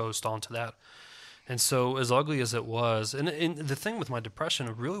exposed onto that. And so, as ugly as it was, and the thing with my depression,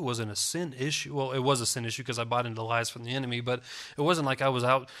 it really wasn't a sin issue. Well, it was a sin issue because I bought into lies from the enemy, but it wasn't like I was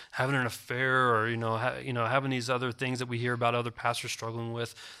out having an affair or having these other things that we hear about other pastors struggling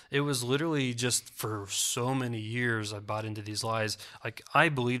with. It was literally just for so many years I bought into these lies. Like, I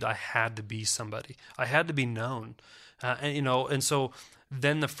believed I had to be somebody. I had to be known, and so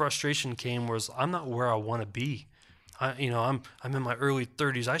then the frustration came, was I'm not where I want to be. I'm in my early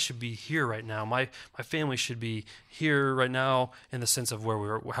 30s. I should be here right now. My family should be here right now, in the sense of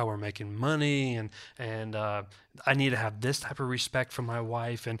how we're making money, and I need to have this type of respect from my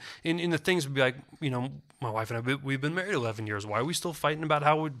wife, and the things would be like, my wife and I, we've been married 11 years. Why are we still fighting about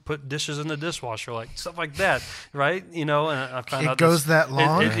how we put dishes in the dishwasher, like stuff like that, right? And I found out it goes that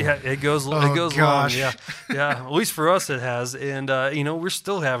long. It goes gosh. long. Yeah. At least for us, it has, and we're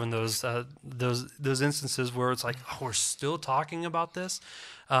still having those instances where it's like, oh, we're still talking about this,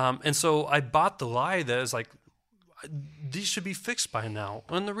 and so I bought the lie that is like, these should be fixed by now.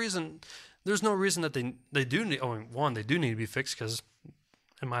 And there's no reason that they do need. One, they do need to be fixed, because,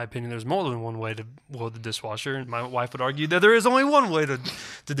 in my opinion, there's more than one way to load the dishwasher, and my wife would argue that there is only one way to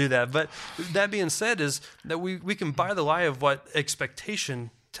do that. But that being said, is that we can buy the lie of what expectation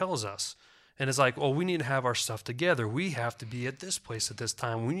tells us. And it's like, well, we need to have our stuff together. We have to be at this place at this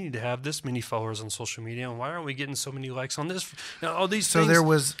time. We need to have this many followers on social media. And why aren't we getting so many likes on this? All these things.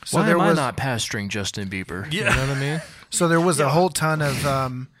 Why am I not pastoring Justin Bieber? Yeah. You know what I mean? So there was a whole ton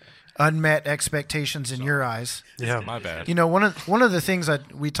of unmet expectations in your eyes. Yeah, my bad. One of the things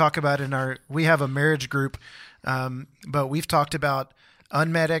that we talk about we have a marriage group, but we've talked about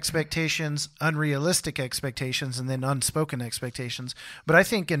unmet expectations, unrealistic expectations, and then unspoken expectations. But I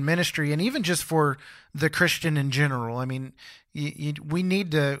think in ministry, and even just for the Christian in general, I mean, we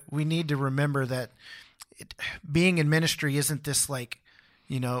need to remember that being in ministry isn't this like,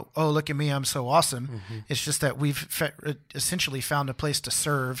 oh, look at me, I'm so awesome. Mm-hmm. It's just that we've essentially found a place to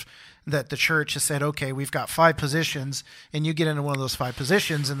serve, that the church has said, okay, we've got 5 positions, and you get into one of those 5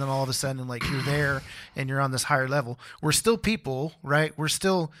 positions, and then all of a sudden, like, you're there, and you're on this higher level. We're still people, right? We're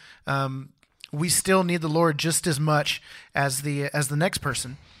still, we still need the Lord just as much as the next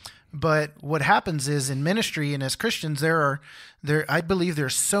person. But what happens is, in ministry and as Christians, I believe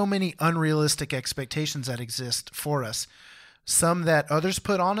there's so many unrealistic expectations that exist for us. Some that others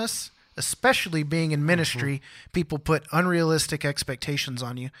put on us, especially being in ministry, people put unrealistic expectations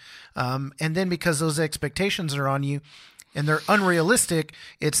on you. And then because those expectations are on you and they're unrealistic,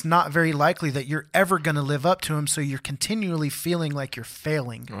 it's not very likely that you're ever going to live up to them. So you're continually feeling like you're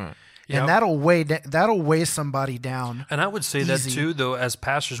failing. Right. And that'll weigh somebody down. And I would say easy. that too, though, as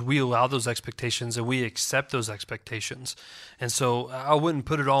pastors, we allow those expectations and we accept those expectations. And so I wouldn't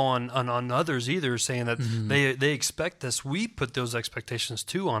put it all on others either, saying that they expect this. We put those expectations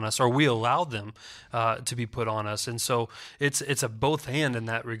too on us, or we allow them to be put on us. And so it's a both and in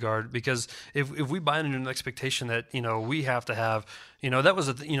that regard, because if we buy into an expectation that we have to have, that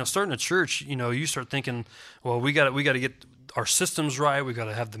was starting a church. You start thinking, well, we got to get our systems right. We got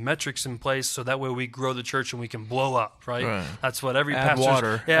to have the metrics in place, so that way we grow the church and we can blow up, right? That's what every add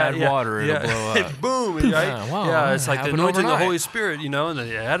pastor. Water, it'll blow up. Boom, right? It's like the anointing of the Holy Spirit, and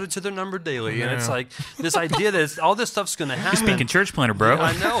they add it to their number daily, and it's like this idea that all this stuff's going to happen. You're speaking church planner, bro.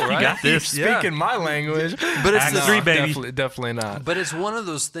 I know, right? You got this. Speaking my language, but it's Acts 3, baby. Definitely not. But it's one of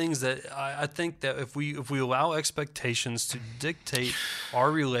those things that I think that if we allow expectations to dictate our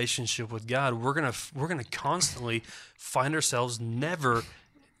relationship with God, we're gonna constantly find ourselves never,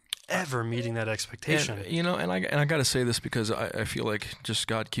 ever meeting that expectation. And I got to say this because I feel like just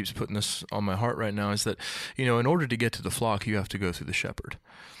God keeps putting this on my heart right now, is that, in order to get to the flock, you have to go through the shepherd.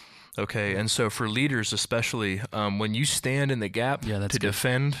 Okay, and so for leaders especially, when you stand in the gap to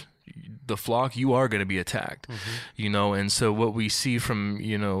defend the flock, you are going to be attacked, and so what we see from,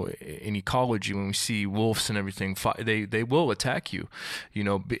 in ecology, when we see wolves and everything, they will attack you,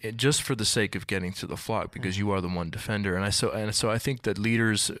 just for the sake of getting to the flock, because you are the one defender. And so I think that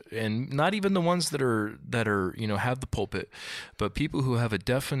leaders, and not even the ones that are have the pulpit, but people who have a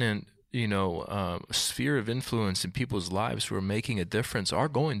definite sphere of influence in people's lives who are making a difference are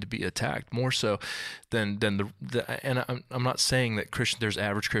going to be attacked more so than and I'm not saying that there's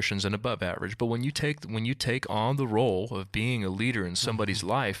average Christians and above average, but when you take on the role of being a leader in somebody's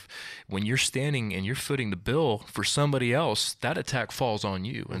life, when you're standing and you're footing the bill for somebody else, that attack falls on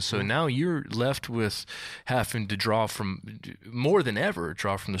you. And so now you're left with having to draw from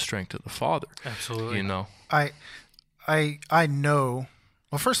the strength of the Father. Absolutely. I know.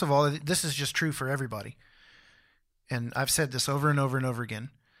 Well, first of all, this is just true for everybody. And I've said this over and over and over again.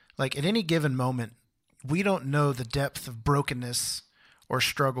 Like, at any given moment, we don't know the depth of brokenness or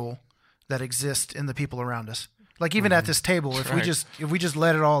struggle that exists in the people around us. Like, even at this table, if we just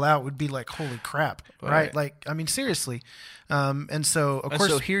let it all out, we'd be like, holy crap, right? Like, I mean, seriously. And so, of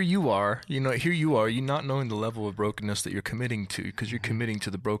course. So here you are, you not knowing the level of brokenness that you're committing to, because you're committing to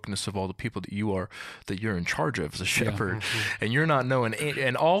the brokenness of all the people that you're in charge of as a shepherd, and you're not knowing,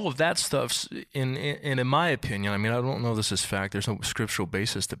 and all of that stuff's in my opinion. I mean, I don't know this is fact. There's no scriptural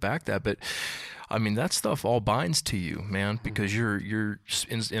basis to back that, but I mean, that stuff all binds to you, man, because you're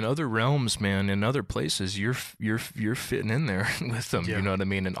in other realms, man, in other places, you're fitting in there with them, you know what I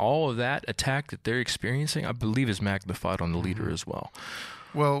mean? And all of that attack that they're experiencing, I believe, is magnified on the leader as well.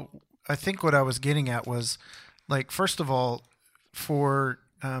 Well, I think what I was getting at was, like, first of all, for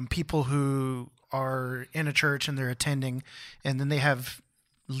people who are in a church and they're attending, and then they have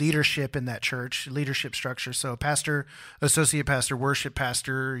leadership in that church, leadership structure. So pastor, associate pastor, worship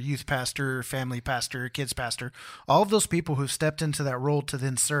pastor, youth pastor, family pastor, kids pastor, all of those people who've stepped into that role to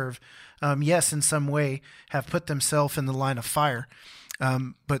then serve, yes, in some way have put themselves in the line of fire.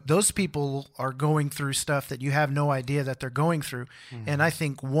 But those people are going through stuff that you have no idea that they're going through. And I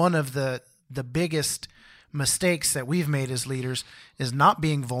think one of the biggest mistakes that we've made as leaders is not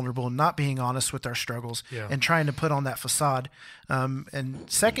being vulnerable, not being honest with our struggles, and trying to put on that facade. And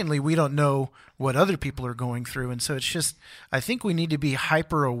secondly, we don't know what other people are going through. And so it's just, I think we need to be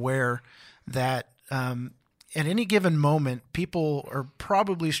hyper aware that at any given moment, people are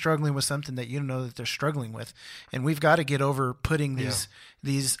probably struggling with something that you don't know that they're struggling with. And we've got to get over putting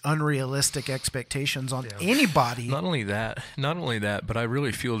these unrealistic expectations on anybody. Not only that, but I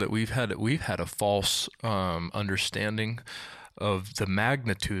really feel that we've had a false understanding of the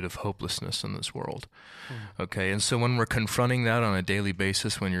magnitude of hopelessness in this world. Okay, and so when we're confronting that on a daily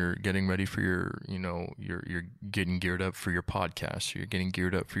basis, when you're getting ready for you're getting geared up for your podcast, you're getting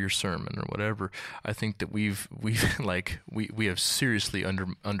geared up for your sermon or whatever, I think that we have seriously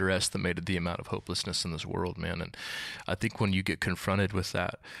underestimated the amount of hopelessness in this world, man. And I think when you get confronted with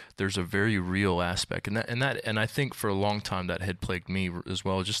that, there's a very real aspect, and I think for a long time that had plagued me as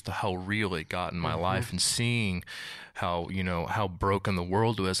well, just how real it got in my life, and seeing how broken the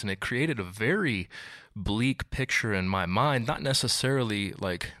world was, and it created a very bleak picture in my mind, not necessarily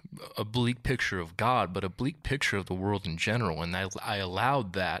like a bleak picture of God, but a bleak picture of the world in general. And I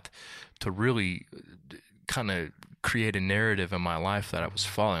allowed that to really kind of create a narrative in my life that I was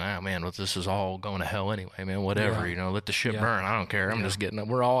falling. Oh man, well, this is all going to hell anyway, man, whatever, let the ship burn. I don't care. I'm just getting,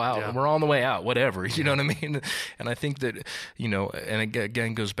 we're all out. We're all on the way out, whatever, you know what I mean? And I think that, and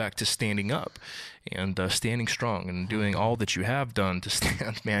again goes back to standing up and standing strong and doing all that you have done to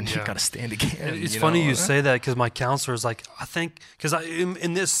stand, man, you got to stand again. It's funny you say that, because my counselor is like, I think, because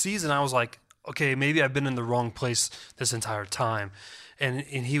in this season, I was like, okay, maybe I've been in the wrong place this entire time. And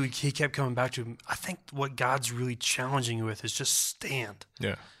he kept coming back to, I think what God's really challenging you with is just stand.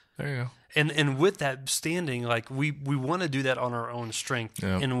 Yeah, there you go. And with that standing, like we want to do that on our own strength.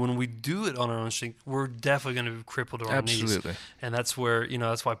 Yeah. And when we do it on our own strength, we're definitely going to be crippled to our knees. And that's where,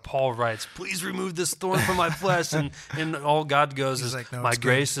 that's why Paul writes, please remove this thorn from my flesh. And all God goes is, like, no, my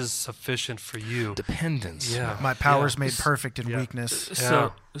grace is sufficient for you. Dependence. Yeah. My power's made perfect in weakness.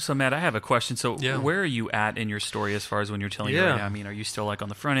 So Matt, I have a question. So where are you at in your story as far as when you're telling your right now? I mean, are you still like on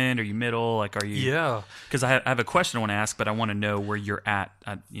the front end? Are you middle? Like, are you? Yeah. Because I have a question I want to ask, but I want to know where you're at.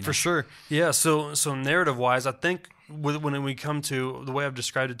 For sure. Yeah. So narrative wise, I think when we come to the way I've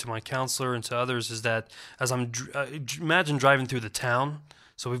described it to my counselor and to others is that as I'm imagine driving through the town.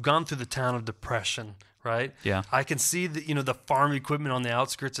 So we've gone through the town of depression, right? Yeah. I can see the farm equipment on the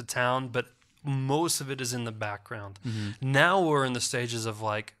outskirts of town, but most of it is in the background. Mm-hmm. Now we're in the stages of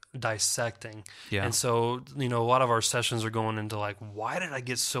like dissecting. Yeah. And so, a lot of our sessions are going into like, why did I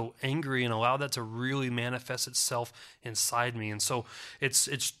get so angry, and allow that to really manifest itself inside me? And so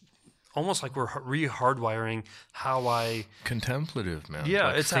it's almost like we're re-hardwiring how I contemplative, man. Yeah,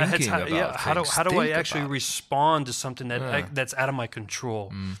 like it's how do I actually respond to something that's out of my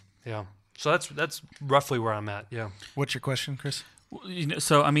control? Yeah. So that's roughly where I'm at. Yeah. What's your question, Chris?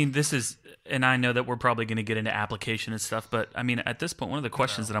 So, I mean, this is, and I know that we're probably going to get into application and stuff, but I mean, at this point, one of the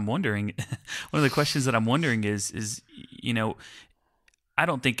questions that I'm wondering is, I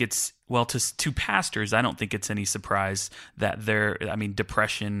don't think it's, well, to pastors, I don't think it's any surprise that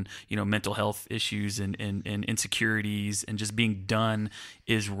depression, mental health issues and insecurities and just being done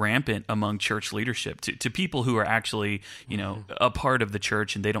is rampant among church leadership. To people who are actually, a part of the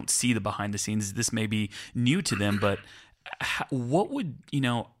church and they don't see the behind the scenes, this may be new to them, but what would,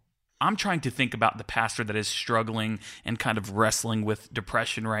 I'm trying to think about the pastor that is struggling and kind of wrestling with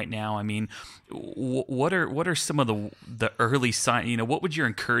depression right now. I mean, what are some of the early signs? What would your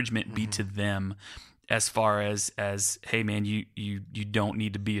encouragement be to them, as far as hey man, you don't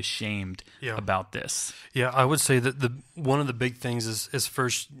need to be ashamed about this? Yeah, I would say that one of the big things is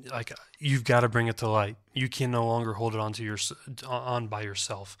first, like, you've got to bring it to light. You can no longer hold it on by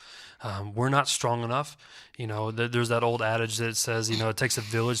yourself. We're not strong enough. There's that old adage that says, it takes a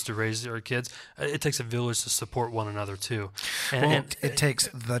village to raise our kids. It takes a village to support one another too. And it takes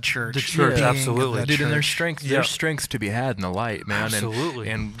the church. The church, being absolutely. the Dude, and church. there's strength to be had in the light, man. Absolutely.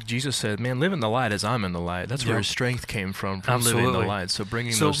 And Jesus said, man, live in the light as I'm in the light. That's where his strength came from living in the light. So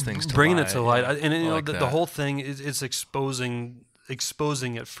bringing those things to bringing light. it to light. And the that. whole thing is exposing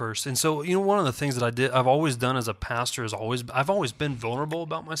it first. And so, one of the things that I've always done as a pastor I've always been vulnerable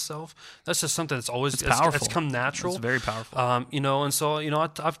about myself. That's just something that's always powerful. It's come natural. It's very powerful. And so,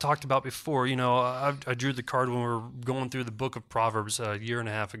 I've talked about before, I drew the card when we were going through the book of Proverbs a year and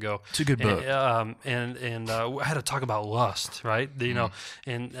a half ago. It's a good book. And I had to talk about lust, right?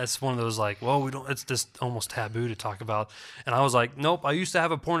 And that's one of those it's just almost taboo to talk about. And I was like, nope, I used to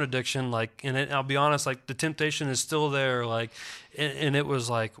have a porn addiction, I'll be honest, the temptation is still there, and it was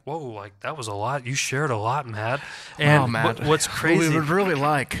like, whoa, that was a lot. You shared a lot, Matt. And Matt. What's crazy? What we would really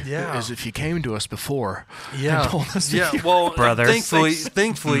like Yeah. is if you came to us before. Yeah, and told us Well, Brother.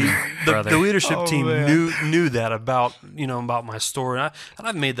 thankfully, Brother. the leadership team man. knew that about my story, and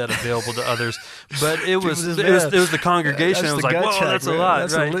I've made that available to others. But it was the congregation. It was like, whoa, that's a lot,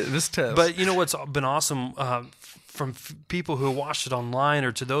 That's right? this test. But what's been awesome. From people who watched it online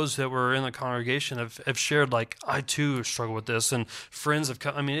or to those that were in the congregation have shared, I too struggle with this, and friends have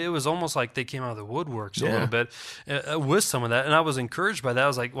come. I mean, it was almost like they came out of the woodworks a little bit with some of that, and I was encouraged by that. I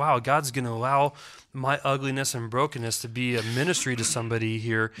was like, wow, God's going to allow my ugliness and brokenness to be a ministry to somebody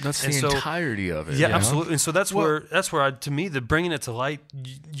here. That's and the entirety of it. Yeah, absolutely. And so that's where to me, the bringing it to light,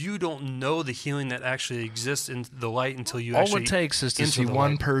 you don't know the healing that actually exists in the light until you all actually it takes is to see the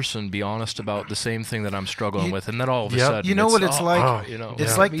one light. person be honest about the same thing that I'm struggling with, and then all of a sudden, You know what it's like?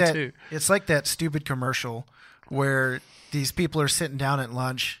 It's like me that. too. It's like that stupid commercial where these people are sitting down at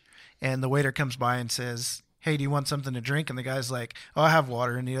lunch, and the waiter comes by and says, "Hey, do you want something to drink?" And the guy's like, "Oh, I have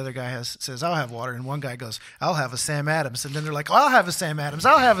water." And the other guy says, "I'll have water." And one guy goes, "I'll have a Sam Adams." And then they're like, "Oh, I'll have a Sam Adams.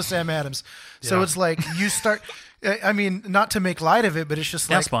 I'll have a Sam Adams." So it's like you start. I mean, not to make light of it, but it's just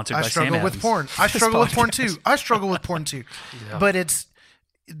like sponsored I by struggle Sam with Adams. porn. I struggle with porn too. I struggle with porn too. But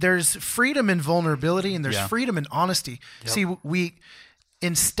there's freedom in vulnerability, and there's freedom in honesty. See,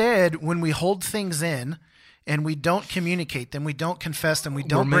 instead, when we hold things in and we don't communicate them, we don't confess them, we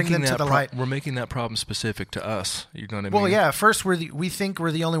don't bring them to the light. We're making that problem specific to us. You know what I mean? Well, yeah. First, we think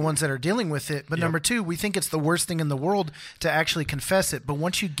we're the only ones that are dealing with it. But number two, we think it's the worst thing in the world to actually confess it. But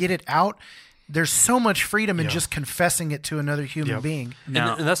once you get it out, there's so much freedom in just confessing it to another human being.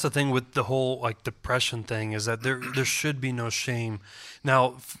 Now- And that's the thing with the whole depression thing, is that there should be no shame.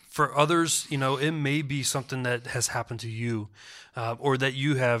 Now, for others, it may be something that has happened to you, or that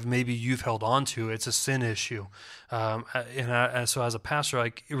you've held on to. It's a sin issue, and so as a pastor,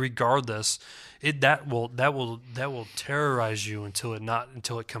 regardless, that will terrorize you until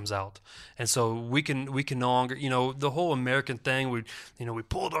it comes out. And so we can no longer, the whole American thing. We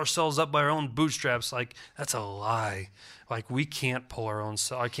pulled ourselves up by our own bootstraps. That's a lie. We can't pull our own.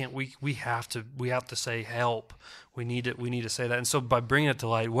 I can't. We have to say help. We need to say that. And so by bringing it to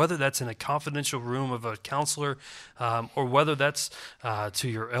light, whether that's in a confidential room of a counselor, or whether that's to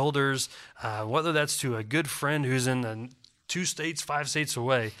your elders, whether that's to a good friend who's in 2 states, 5 states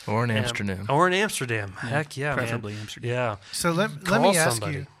away, Or in Amsterdam. Heck yeah, Preferably man. Amsterdam. Yeah. So let Call me ask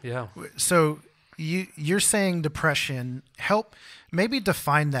somebody. you. Yeah. So you're saying depression. Help maybe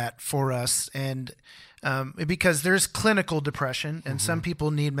define that for us, and because there's clinical depression, and some people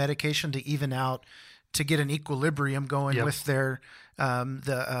need medication to even out, to get an equilibrium going with their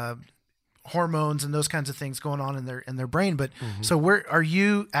hormones and those kinds of things going on in their brain. But so where are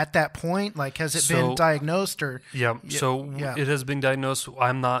you at that point? Like, has it been diagnosed or? Yeah. So it has been diagnosed.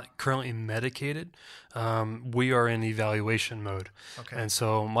 I'm not currently medicated. We are in evaluation mode. Okay. And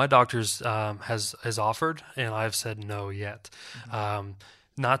so my doctor's has offered, and I've said no yet.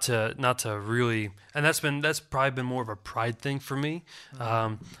 Not to really, and that's probably been more of a pride thing for me.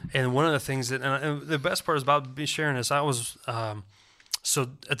 And one of the things that, and the best part is about me sharing this, I was, so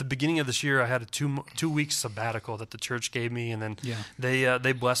at the beginning of this year, I had a 2 week sabbatical that the church gave me, and then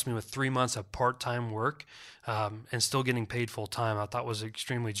they blessed me with 3 months of part-time work, and still getting paid full time. I thought was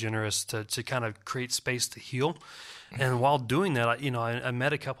extremely generous to kind of create space to heal. And while doing that, I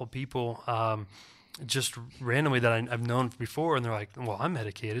met a couple people, just randomly that I've known before, and they're like, well, I'm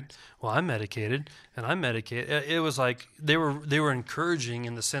medicated. Well, I'm medicated, and I'm medicated. It was like they were encouraging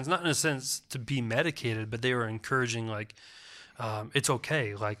in the sense, not in a sense to be medicated, but they were encouraging like, it's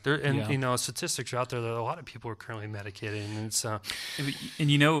okay. Like there, and statistics are out there that a lot of people are currently medicated, and it's and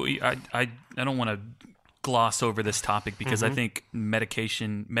I don't want to gloss over this topic because I think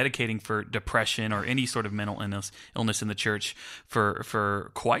medicating for depression or any sort of mental illness in the church for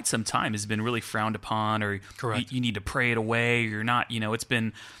quite some time has been really frowned upon, or you need to pray it away. You're not, it's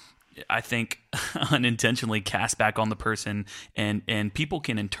been, I think, unintentionally cast back on the person, and people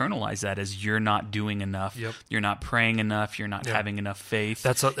can internalize that as you're not doing enough, you're not praying enough, you're not having enough faith.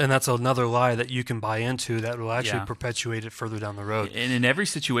 That's another lie that you can buy into that will actually perpetuate it further down the road. And in every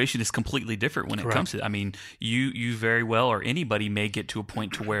situation is completely different when it comes to it. I mean, you very well, or anybody may get to a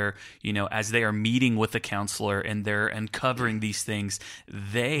point to where, as they are meeting with a counselor and they're uncovering these things,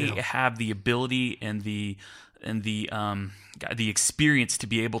 they have the ability and the experience to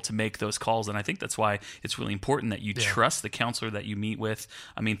be able to make those calls. And I think that's why it's really important that you trust the counselor that you meet with.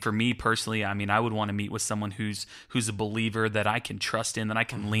 I mean, for me personally, I would want to meet with someone who's a believer that I can trust in, that I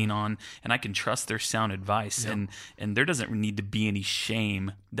can lean on, and I can trust their sound advice. And there doesn't need to be any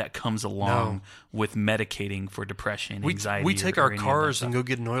shame that comes along with medicating for depression, anxiety. We take our cars and go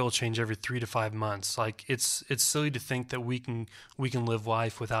get an oil change every 3 to 5 months. Like it's silly to think that we can live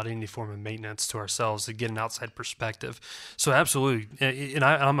life without any form of maintenance to ourselves, to get an outside perspective. So absolutely, and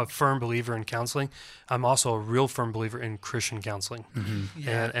I'm a firm believer in counseling. I'm also a real firm believer in Christian counseling,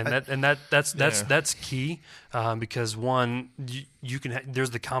 that's key, because one, you can there's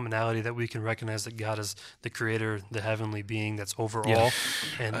the commonality that we can recognize that God is the creator, the heavenly being that's over all,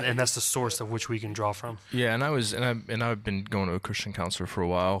 and that's the source of which we can draw from. Yeah, and I've been going to a Christian counselor for a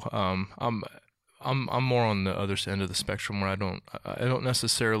while. I'm more on the other end of the spectrum where I don't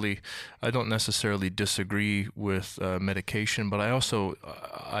necessarily disagree with medication, but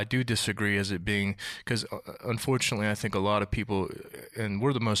I do disagree as it being, because unfortunately I think a lot of people, and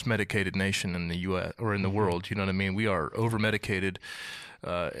we're the most medicated nation in the U.S. or in the world. You know what I mean? We are over medicated.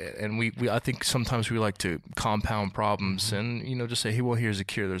 And we I think sometimes we like to compound problems and just say, hey, well, here's a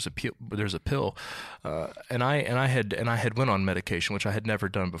cure, there's a pill, and I had went on medication, which I had never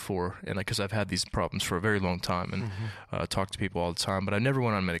done before, and because I've had these problems for a very long time and talked to people all the time, but I never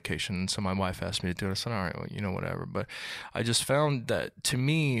went on medication. And so my wife asked me to do it. I said, all right, well, whatever. But I just found that, to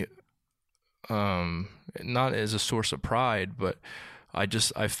me, not as a source of pride, but I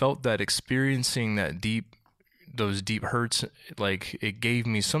felt that experiencing those deep hurts, like it gave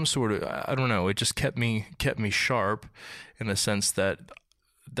me some sort of, I don't know, it just kept me sharp in a sense that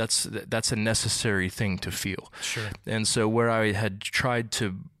that's a necessary thing to feel. Sure. And so where I had tried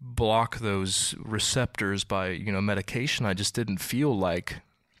to block those receptors by medication, I just didn't feel like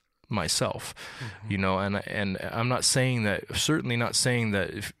myself, and I'm certainly not saying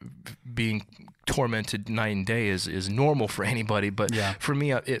that if being tormented night and day is normal for anybody, but for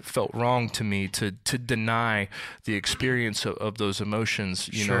me, it felt wrong to me to deny the experience of those emotions,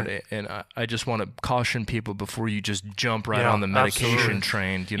 and I just want to caution people before you just jump right on the medication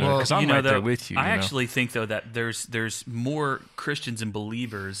train, because I'm right there with you. I actually think, though, that there's more Christians and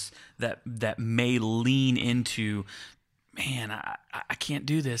believers that may lean into, man, I can't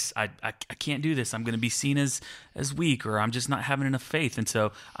do this. I can't do this. I'm going to be seen as weak, or I'm just not having enough faith. And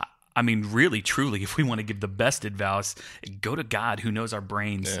so, I mean, really, truly, if we want to give the best advice, go to God, who knows our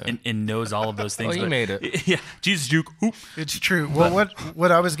brains and knows all of those things. Well, he made it. Yeah, Jesus Duke. Oop. It's true. Well,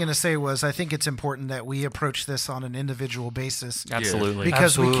 what I was going to say was, I think it's important that we approach this on an individual basis. Absolutely.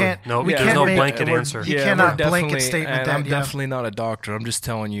 Because we can't. There's no blanket answer. You cannot blanket statement that. I'm definitely not a doctor. I'm just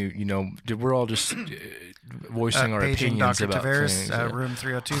telling you, we're all just voicing our paging opinions Dr. about Tavares, things. Room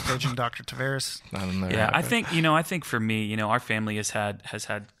 302, paging Dr. Tavares. I don't know. Yeah, I think for me, our family has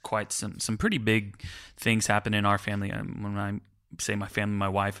had quite some pretty big things happen in our family. When say my family, my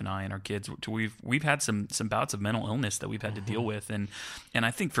wife and I and our kids, we've had some bouts of mental illness that we've had to deal with, and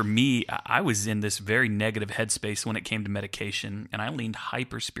I think for me, I was in this very negative headspace when it came to medication, and I leaned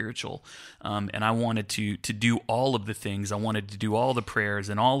hyper spiritual, and I wanted to do all of the things. I wanted to do all the prayers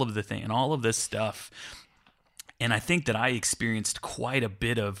and all of the thing and all of this stuff, and I think that I experienced quite a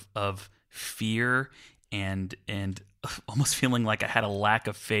bit of fear and almost feeling like I had a lack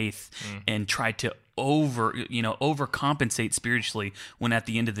of faith and tried to overcompensate spiritually, when at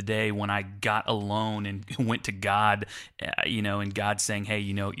the end of the day, when I got alone and went to God, and God saying, hey,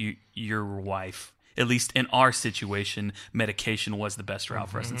 your wife, at least in our situation, medication was the best route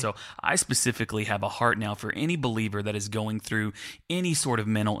for us. And so I specifically have a heart now for any believer that is going through any sort of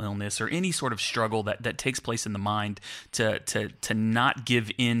mental illness or any sort of struggle that takes place in the mind, to not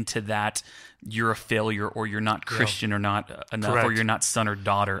give in to that you're a failure, or you're not Christian or not enough, Correct. or you're not son or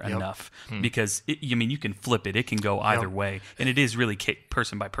daughter enough. Because you can flip it. It can go either way. And it is really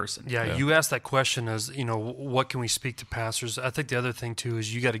person by person. Yeah, you asked that question as, what can we speak to pastors? I think the other thing too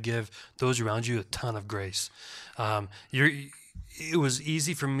is you got to give those around you a ton of grace. It was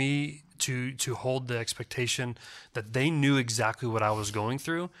easy for me to hold the expectation that they knew exactly what I was going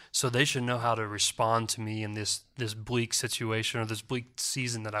through, so they should know how to respond to me in this bleak situation or this bleak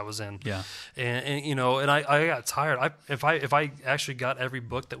season that I was in. Yeah. And I got tired. If I actually got every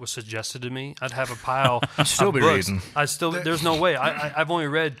book that was suggested to me, I'd have a pile still of be books. reading. There's no way. I've only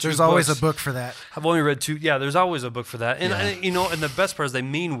read 2 There's books. always a book for that. I've only read 2. Yeah, there's always a book for that. And and the best part is they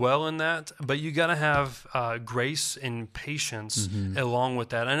mean well in that, but you got to have grace and patience along with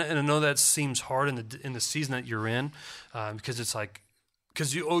that. And I know that seems hard in the season that you're in, because it's like,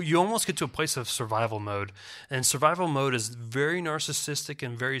 because you almost get to a place of survival mode, and survival mode is very narcissistic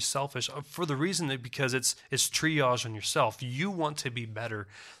and very selfish for the reason that because it's triage on yourself. You want to be better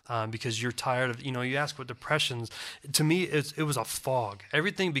because you're tired of, you ask what depressions. To me, it was a fog.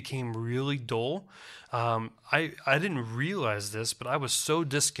 Everything became really dull. I didn't realize this, but I was so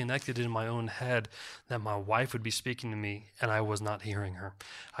disconnected in my own head that my wife would be speaking to me and I was not hearing her.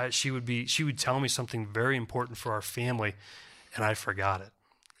 She would tell me something very important for our family, and I forgot it.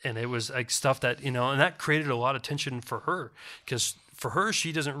 And it was like stuff that, and that created a lot of tension for her, because for her,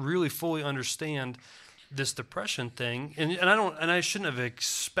 she doesn't really fully understand this depression thing. And I shouldn't have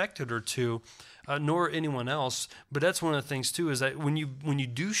expected her to, nor anyone else. But that's one of the things too, is that when you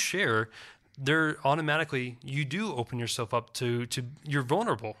do share, there automatically you do open yourself up to you're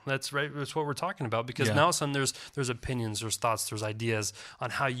vulnerable. That's right. That's what we're talking about, because now all of a sudden there's opinions, there's thoughts, there's ideas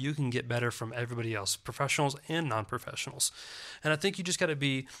on how you can get better from everybody else, professionals and non-professionals. And I think you just got to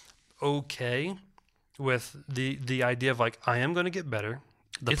be okay with the idea of like, I am going to get better.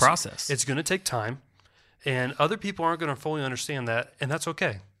 The process. It's going to take time, and other people aren't going to fully understand that, and that's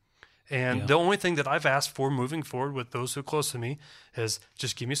okay. And the only thing that I've asked for moving forward with those who are close to me is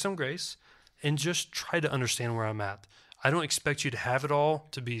just give me some grace and just try to understand where I'm at. I don't expect you to have it all,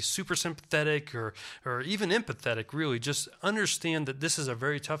 to be super sympathetic or even empathetic, really. Just understand that this is a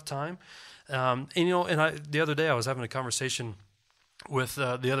very tough time. The other day I was having a conversation with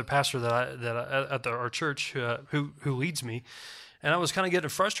the other pastor at our church who leads me, and I was kind of getting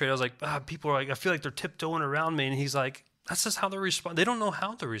frustrated. I was like, people are like, I feel like they're tiptoeing around me, and he's like, that's just how they respond. They don't know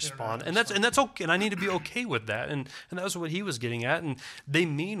how to respond, and that's okay. And I need to be okay with that. And that was what he was getting at. And they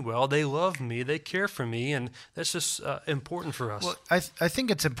mean well. They love me. They care for me, and that's just important for us. Well, I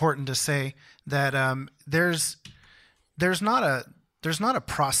think it's important to say that there's not a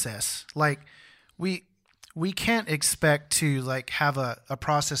process. Like we can't expect to like have a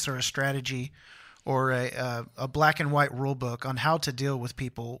process or a strategy or a black and white rule book on how to deal with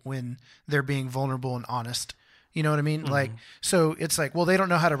people when they're being vulnerable and honest. You know what I mean? Mm-hmm. Like, so it's like, well, they don't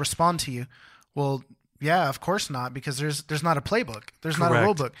know how to respond to you. Well, yeah, of course not, because there's not a playbook. There's not a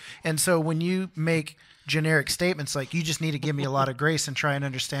rule book. And so when you make generic statements like, you just need to give me a lot of grace and try and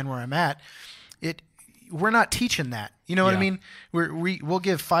understand where I'm at, we're not teaching that. You know what I mean? We'll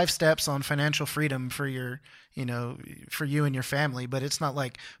give 5 steps on financial freedom for for you and your family, but it's not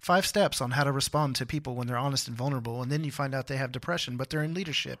like 5 steps on how to respond to people when they're honest and vulnerable. And then you find out they have depression, but they're in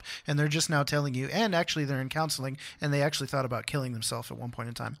leadership and they're just now telling you, and actually they're in counseling and they actually thought about killing themselves at one point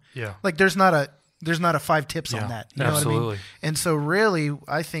in time. Yeah. Like there's not a 5 tips on that. You know what I mean? And so really,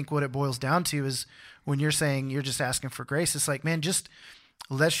 I think what it boils down to is when you're saying you're just asking for grace, it's like, man,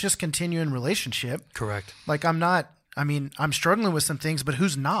 let's just continue in relationship. Correct. Like I'm struggling with some things, but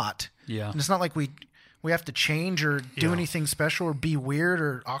who's not? Yeah. And it's not like we have to change or do anything special or be weird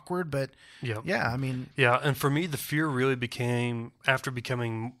or awkward, but and for me, the fear really became, after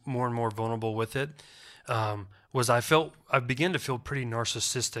becoming more and more vulnerable with it, was I began to feel pretty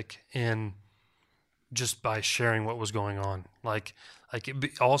narcissistic in just by sharing what was going on. Like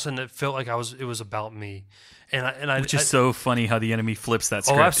all of a sudden it felt like it was about me. Which is so funny how the enemy flips that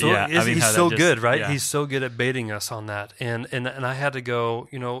script. Oh, absolutely. Yeah, He's so good, right? Yeah. He's so good at baiting us on that. And I had to go,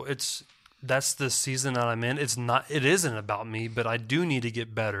 that's the season that I'm in. It isn't about me, but I do need to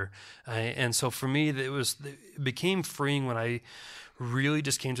get better. And so for me, it became freeing when I really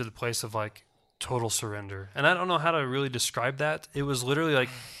just came to the place of like total surrender. And I don't know how to really describe that. It was literally like,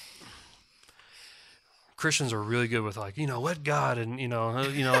 Christians are really good with like, let God and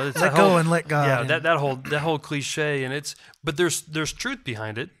it's Let go and let God. Yeah, that whole cliche, but there's truth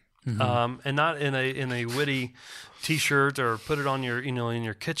behind it, and not in a witty T-shirt or put it on your in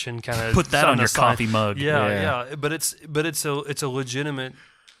your kitchen kind of put that on your coffee mug. Yeah. But it's a legitimate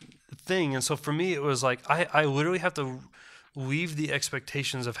thing, and so for me it was like I literally have to leave the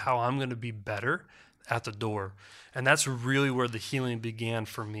expectations of how I'm going to be better at the door. And that's really where the healing began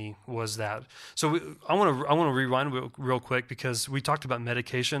for me, was that. So I want to rewind real quick because we talked about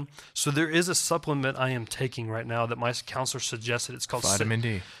medication. So there is a supplement I am taking right now that my counselor suggested. It's called Vitamin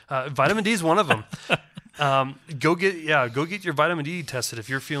D. Vitamin D is one of them. Go get your vitamin D tested if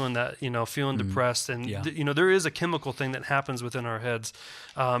you're feeling that, feeling depressed. And, there is a chemical thing that happens within our heads.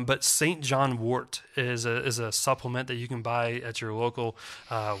 But St. John Wort is a supplement that you can buy at your local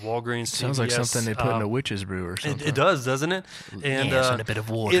Walgreens. Sounds CVS. like something they put in a witch's brew or something. It does, doesn't it? And, and a bit of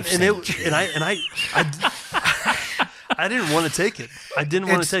water. I didn't want to take it. I didn't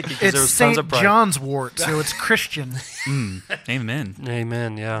want to take it because there was St. tons of pride. John's Wort, so it's Christian. Amen.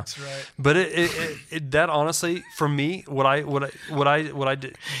 Amen. Yeah, That's right. But that honestly, for me, what I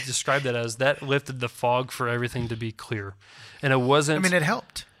described that as, that lifted the fog for everything to be clear, and it wasn't. I mean, it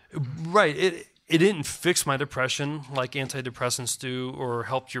helped. Right. It didn't fix my depression like antidepressants do or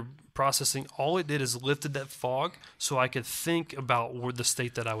helped your processing. All it did is lifted that fog so I could think about the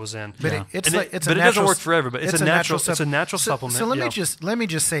state that I was in. But it doesn't work for everybody. It's a natural supplement. So let me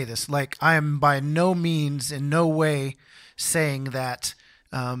just say this. Like, I am by no means, in no way, saying that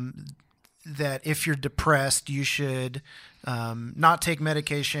that if you're depressed, you should not take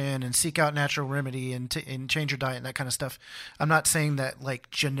medication and seek out natural remedy and change your diet and that kind of stuff. I'm not saying that like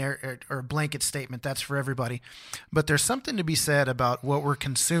generic or blanket statement that's for everybody, but there's something to be said about what we're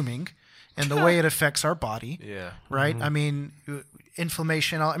consuming and the way it affects our body. Yeah. Right. I mean,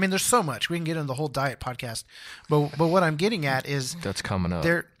 inflammation. I mean, there's so much we can get into the whole diet podcast, but what I'm getting at is that's coming up.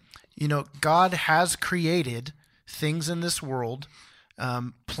 God has created things in this world,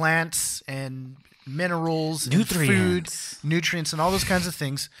 plants and minerals, and food, nutrients, and all those kinds of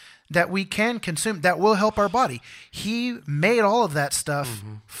things that we can consume that will help our body. He made all of that stuff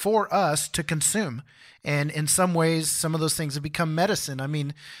for us to consume. And in some ways, some of those things have become medicine. I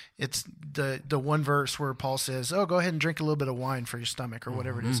mean, it's the one verse where Paul says, "Oh, go ahead and drink a little bit of wine for your stomach," or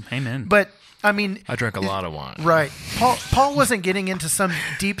whatever it is. Amen. But I mean, I drank a lot of wine. Right. Paul wasn't getting into some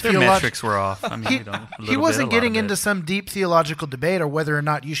deep Their theological. metrics were off. I mean, He wasn't getting into some deep theological debate or whether or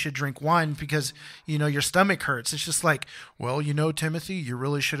not you should drink wine because your stomach hurts. It's just like, well, Timothy, you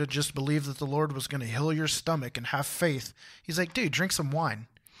really should have just believed that the Lord was going to heal your stomach and have faith. He's like, dude, drink some wine,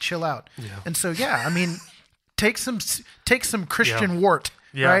 chill out. Yeah. And so, I mean, take some Christian wort.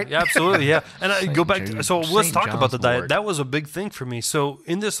 Yeah, right? Yeah, absolutely. Yeah. And I go back. So let's St. talk about the John's diet. wort. That was a big thing for me. So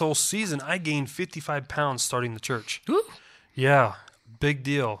in this whole season, I gained 55 pounds starting the church. Woo. Yeah. Big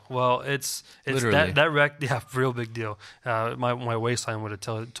deal. Well, it's Literally. real big deal. My waistline would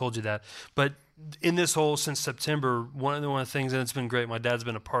have told you that. But in this whole, since September, one of the things, and it's been great, my dad's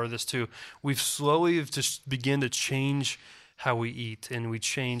been a part of this too, we've slowly just begun to change how we eat, and we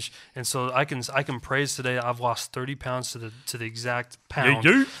change. And so I can praise today, I've lost 30 pounds to the exact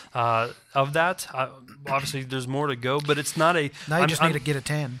pound of that. Obviously, there's more to go, but it's not a... Now you just need to get a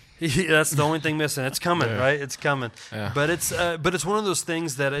tan. Yeah, that's the only thing missing. It's coming, right? It's coming. Yeah. But it's one of those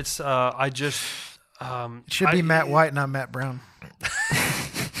things that it's I just It should be Matt White, not Matt Brown.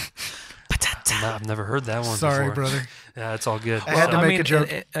 I've never heard that one. Sorry, before. brother. Yeah, it's all good. I had to make a joke.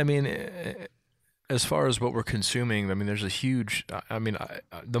 As far as what we're consuming, I mean, there's a huge. I mean,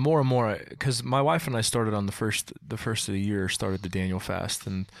 the more and more, because my wife and I started on the first of the year, started the Daniel fast,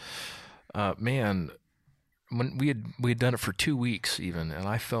 and man, when we had done it for 2 weeks even, and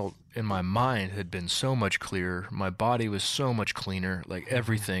I felt in my mind had been so much clearer, my body was so much cleaner, like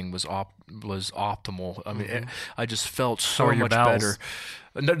everything was optimal. I mean, I just felt so much better.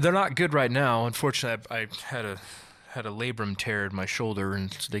 They're not good right now. Unfortunately, I had a labrum tear in my shoulder,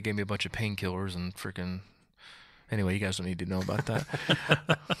 and so they gave me a bunch of painkillers and freaking. Anyway, you guys don't need to know about that.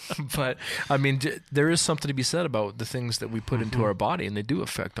 But I mean, there is something to be said about the things that we put into our body, and they do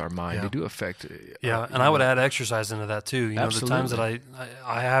affect our mind. Yeah. They do affect. And I would add exercise into that too. You know, Absolutely. the times that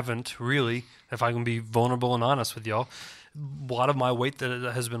I haven't really, if I can be vulnerable and honest with y'all, a lot of my weight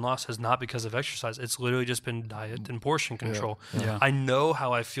that has been lost has not because of exercise. It's literally just been diet and portion control. Yeah. I know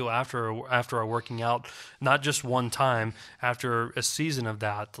how I feel after our working out, not just one time, after a season of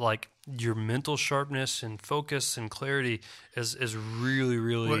that. Like, your mental sharpness and focus and clarity is really,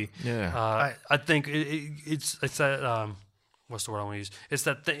 really. I think it's that. What's the word I want to use? It's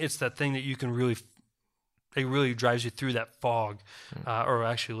that thing that you can really. It really drives you through that fog, or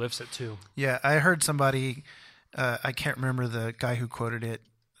actually lifts it too. Yeah, I heard somebody. I can't remember the guy who quoted it.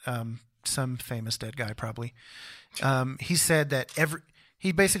 Some famous dead guy probably. He said that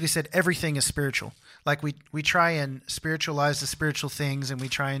he basically said everything is spiritual. Like we try and spiritualize the spiritual things, and we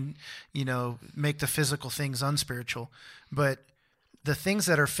try and make the physical things unspiritual, but the things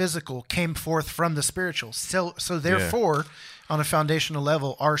that are physical came forth from the spiritual. So therefore, on a foundational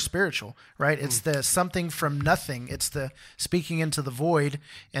level, are spiritual, right? It's the something from nothing. It's the speaking into the void,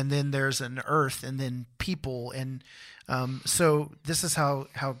 and then there's an earth, and then people, and so this is how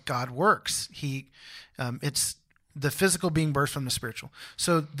God works. It's the physical being birthed from the spiritual.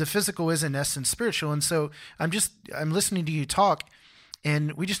 So the physical is in essence spiritual. And so I'm listening to you talk,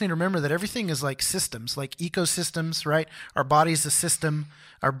 and we just need to remember that everything is like systems, like ecosystems, right? Our body is a system.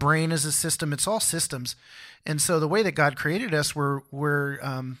 Our brain is a system. It's all systems. And so the way that God created us, we're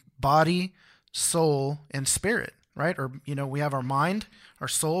body, soul, and spirit, right? Or, we have our mind, our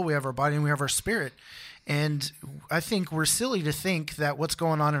soul, we have our body, and we have our spirit. And I think we're silly to think that what's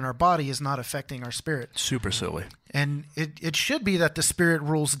going on in our body is not affecting our spirit. Super silly. And it should be that the spirit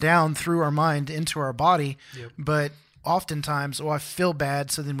rules down through our mind into our body. Yep. But oftentimes, I feel bad,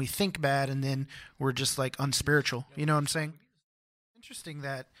 so then we think bad, and then we're just like unspiritual. You know what I'm saying? Interesting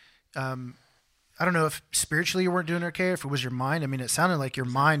that, I don't know if spiritually you weren't doing okay, if it was your mind. I mean, it sounded like your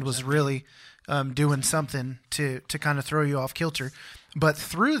mind was really doing something to kind of throw you off kilter. But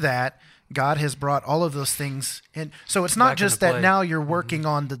through that, God has brought all of those things in. So it's not just that now you're working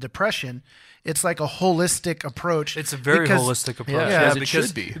on the depression. It's like a holistic approach. It's a very holistic approach. Yeah, because it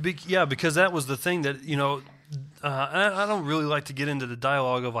should be. Because that was the thing that, I don't really like to get into the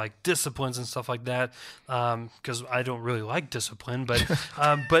dialogue of like disciplines and stuff like that, because I don't really like discipline. But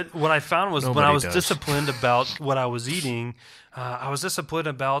what I found was when I was disciplined about what I was eating, I was disciplined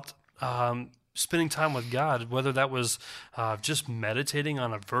about spending time with God, whether that was just meditating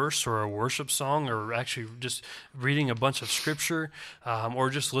on a verse or a worship song, or actually just reading a bunch of scripture, or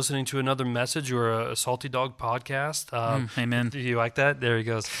just listening to another message or a Salty Dog podcast. Amen. Do you like that? There he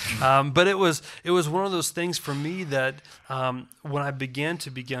goes. But it was one of those things for me that when I began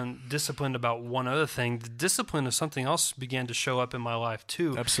disciplined about one other thing, the discipline of something else began to show up in my life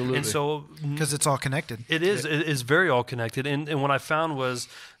too. Absolutely. And so, because it's all connected. It is. It is very all connected. And what I found was,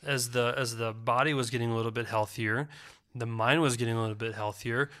 as the body was getting a little bit healthier, the mind was getting a little bit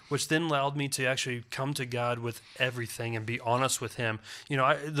healthier, which then allowed me to actually come to God with everything and be honest with Him.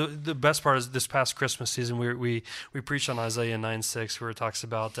 The best part is this past Christmas season, we preached on Isaiah 9:6, where it talks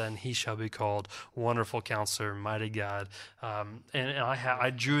about, and He shall be called Wonderful Counselor, Mighty God. And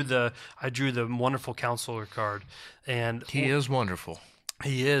I drew the Wonderful Counselor card, and He is wonderful.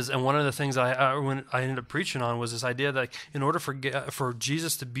 He is, and one of the things when I ended up preaching on was this idea that in order for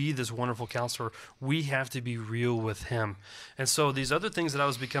Jesus to be this wonderful counselor, we have to be real with Him. And so these other things that I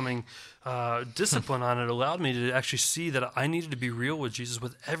was becoming disciplined on, it allowed me to actually see that I needed to be real with Jesus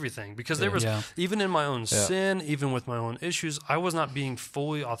with everything, because there was even in my own sin, even with my own issues, I was not being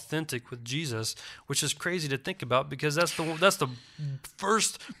fully authentic with Jesus, which is crazy to think about, because that's the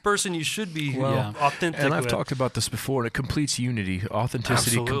first person you should be authentic with. And I've talked about this before, and it completes unity. Authenticity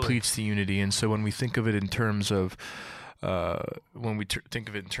completes the unity. And so when we think of it in terms of think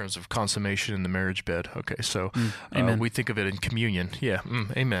of it in terms of consummation in the marriage bed. Okay, so we think of it in communion. Yeah,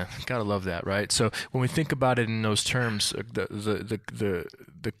 amen. Gotta love that, right? So when we think about it in those terms,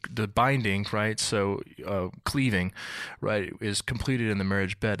 the binding, right? So cleaving, right, is completed in the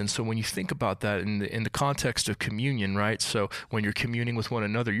marriage bed. And so when you think about that in the context of communion, right? So when you're communing with one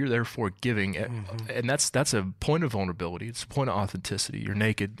another, you're therefore giving, and that's a point of vulnerability. It's a point of authenticity. You're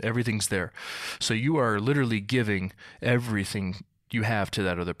naked. Everything's there. So you are literally giving everything you have to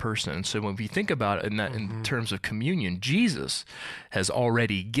that other person. And so when we think about it in terms of communion, Jesus has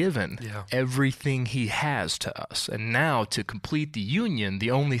already given everything He has to us. And now to complete the union, the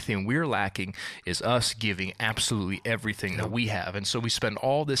only thing we're lacking is us giving absolutely everything that we have. And so we spend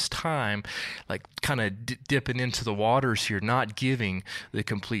all this time like kind of dipping into the waters here, not giving the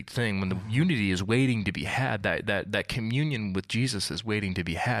complete thing, when the unity is waiting to be had. That communion with Jesus is waiting to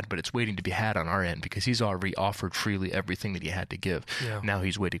be had, but it's waiting to be had on our end, because He's already offered freely everything that He had to give. give. Yeah. Now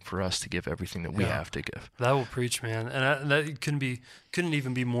he's waiting for us to give everything that we have to give. That will preach, man, and that couldn't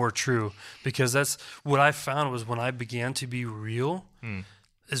even be more true, because that's what I found was when I began to be real.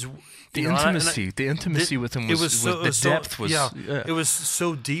 Is The you know, intimacy with him was the depth was it was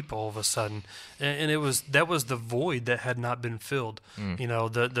so deep all of a sudden, and that was the void that had not been filled. You know,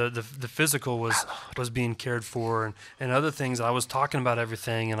 the physical was being cared for, and other things. I was talking about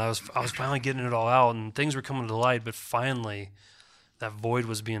everything, and I was finally getting it all out, and things were coming to light. But finally, that void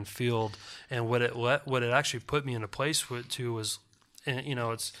was being filled, and what it actually put me in a place to was, and you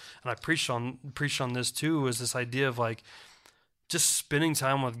know, and I preached on this too, was this idea of like, just spending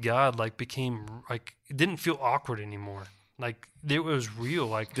time with God, like, became like, it didn't feel awkward anymore. Like, it was real.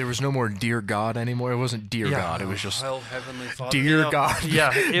 Like, there was no more dear God anymore. It wasn't dear God. It was just Heavenly Father, dear God.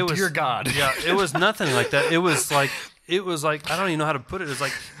 Yeah, it was dear God. Yeah, it was nothing like that. It was like I don't even know how to put it. It was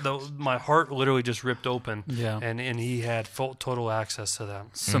like my heart literally just ripped open. Yeah, and he had total access to that.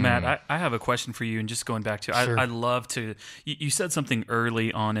 So Matt, I have a question for you, and just going back to, Sure. I love to. You said something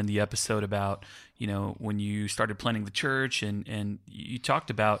early on in the episode about, you know, when you started planning the church, and you talked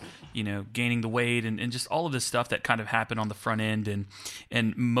about, you know, gaining the weight and just all of this stuff that kind of happened on the front end,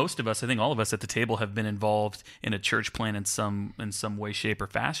 and most of us, I think all of us at the table, have been involved in a church plan in some way, shape, or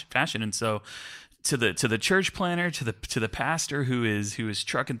fashion, and so. To the church planner, to the pastor who is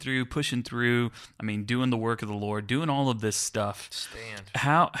trucking through, pushing through, I mean, doing the work of the Lord, doing all of this stuff.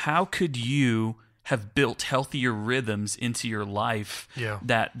 How could you have built healthier rhythms into your life? Yeah.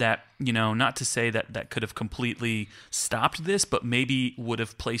 That you know, not to say that could have completely stopped this, but maybe would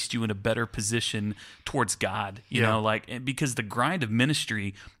have placed you in a better position towards God. You know, like, because the grind of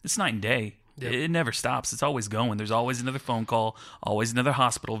ministry, it's night and day. Yep. It never stops. It's always going. There's always another phone call, always another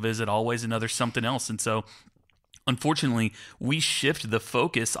hospital visit, always another something else. And so, unfortunately, we shift the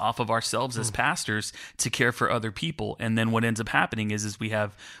focus off of ourselves as pastors to care for other people. And then what ends up happening is we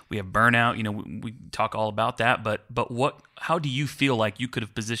have burnout. You know, we talk all about that. But how do you feel like you could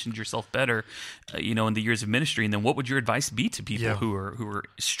have positioned yourself better, you know, in the years of ministry? And then what would your advice be to people who are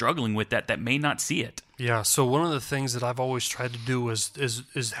struggling with that may not see it? Yeah. So one of the things that I've always tried to do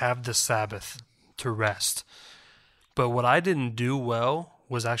is have the Sabbath to rest. But what I didn't do well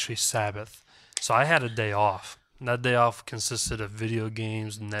was actually Sabbath. So I had a day off. And that day off consisted of video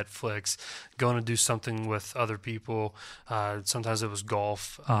games, Netflix, going to do something with other people. Sometimes it was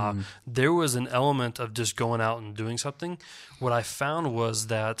golf. There was an element of just going out and doing something. What I found was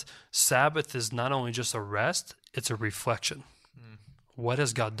that Sabbath is not only just a rest, it's a reflection. What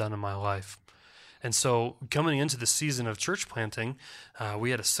has God done in my life? And so coming into the season of church planting, we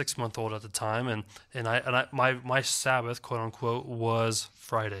had a 6-month-old at the time, and my Sabbath, quote unquote, was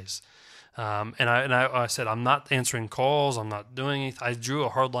Fridays. And I said, I'm not answering calls. I'm not doing anything. I drew a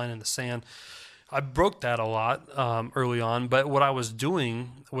hard line in the sand. I broke that a lot early on, but what I was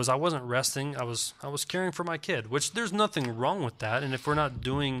doing was I wasn't resting. I was caring for my kid, which there's nothing wrong with that. And if we're not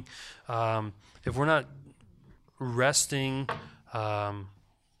doing, if we're not resting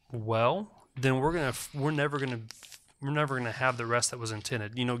well, then we're never gonna have the rest that was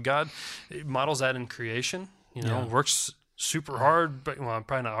intended. You know, God models that in creation. You know, works super hard, but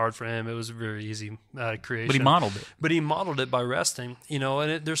probably not hard for him. It was a very easy creation. But he modeled it. But he modeled it by resting, you know,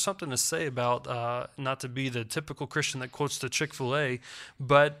 and there's something to say about, not to be the typical Christian that quotes the Chick-fil-A,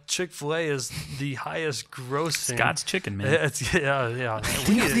 but Chick-fil-A is the highest grossing. God's chicken, man. Yeah.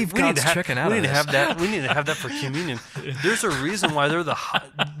 We need to leave God's chicken out of this. We need to have that for communion. There's a reason why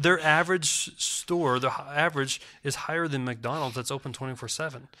their average store, their average is higher than McDonald's that's open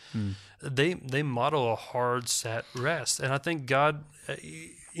 24/7. They model a hard set rest. And I think God,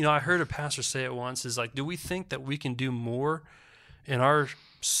 you know, I heard a pastor say it once, is like, do we think that we can do more in our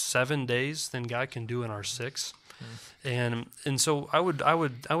 7 days than God can do in our 6? And so I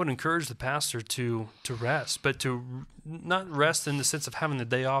would encourage the pastor to rest, but to not rest in the sense of having the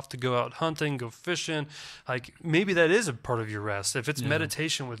day off to go out hunting, go fishing. Like, maybe that is a part of your rest. If it's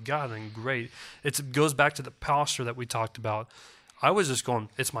meditation with God, then great. It goes back to the posture that we talked about. I was just going,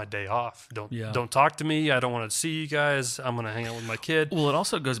 it's my day off. Don't talk to me. I don't want to see you guys. I'm going to hang out with my kid. Well, it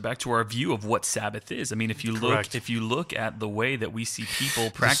also goes back to our view of what Sabbath is. I mean, if you look at the way that we see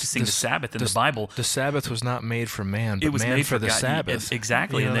people practicing the Sabbath in the Bible, the Sabbath was not made for man, but it was man made for the God. Sabbath.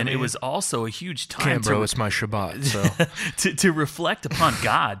 Exactly. You know And then what I mean? it was also a huge time Can't, bro, it's my Shabbat. So to reflect upon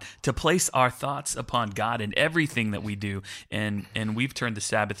God, to place our thoughts upon God in everything that we do. And we've turned the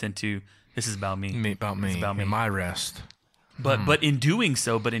Sabbath into, this is about me. about me, It's about me. and my rest. But in doing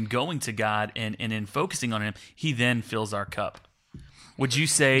so, in going to God and in focusing on Him, He then fills our cup. Would you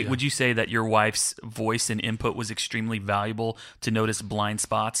say that your wife's voice and input was extremely valuable to notice blind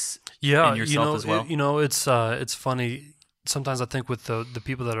spots in yourself as well? It's funny. sometimes I think with the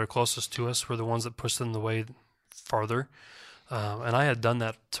people that are closest to us, we're the ones that push them the way farther. And I had done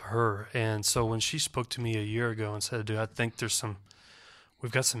that to her. And so when she spoke to me a year ago and said, dude, I think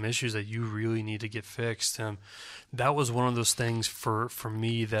we've got some issues that you really need to get fixed. And that was one of those things for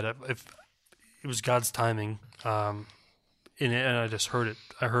me that if it was God's timing, and I just heard it.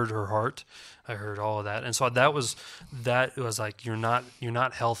 I heard her heart. I heard all of that. And so that was like, you're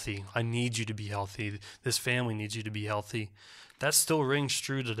not healthy. I need you to be healthy. This family needs you to be healthy. That still rings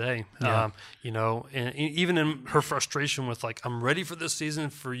true today. Yeah. And even in her frustration with like, I'm ready for this season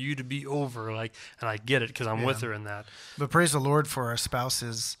for you to be over. Like, and I get it because I'm with her in that. But praise the Lord for our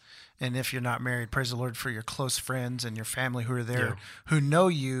spouses. And if you're not married, praise the Lord for your close friends and your family who are there, who know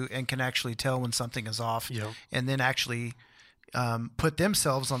you and can actually tell when something is off, and then actually put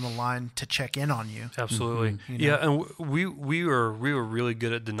themselves on the line to check in on you. Absolutely. Yeah, and we were really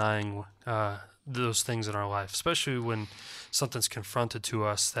good at denying those things in our life, especially when something's confronted to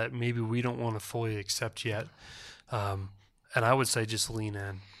us that maybe we don't want to fully accept yet. And I would say just lean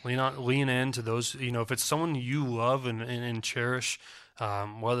in to those, if it's someone you love and cherish,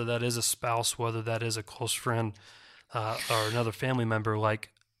 whether that is a spouse, whether that is a close friend, or another family member, like,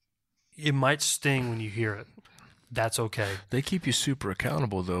 it might sting when you hear it. That's okay. They keep you super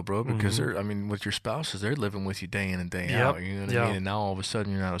accountable though, bro, because with your spouses, they're living with you day in and day out. You know what I mean? And now all of a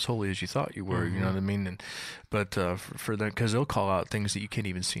sudden you're not as holy as you thought you were. You know what I mean? But for them, because they'll call out things that you can't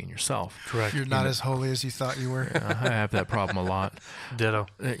even see in yourself. Correct. You're not as holy as you thought you were. I have that problem a lot. Ditto.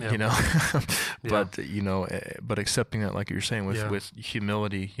 But accepting that, like you're saying, with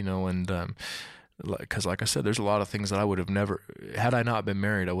humility, and. Because like I said, there's a lot of things that I would have never, had I not been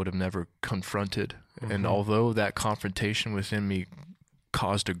married, I would have never confronted. And although that confrontation within me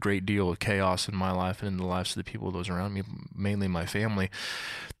caused a great deal of chaos in my life and in the lives of the people those around me, mainly my family,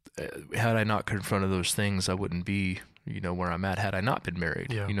 had I not confronted those things, I wouldn't be, where I'm at had I not been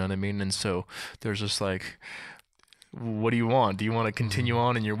married. You know what I mean? And so there's just like, what do you want? Do you want to continue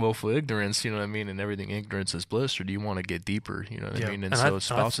on in your willful ignorance, and everything ignorance is bliss, or do you want to get deeper, what I mean? And so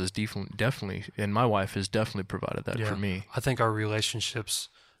spouses definitely, and my wife has definitely provided that for me. I think our relationships,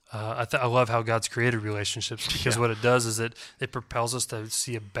 I love how God's created relationships, because what it does is it propels us to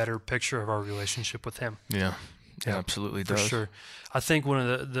see a better picture of our relationship with Him. Yeah, absolutely does. For sure. I think one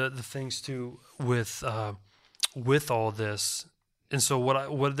of the things too with all this. And so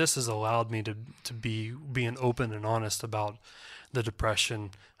what this has allowed me to be being open and honest about the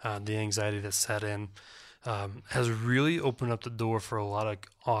depression, the anxiety that set in, has really opened up the door for a lot of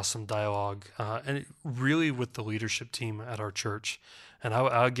awesome dialogue, and really with the leadership team at our church. And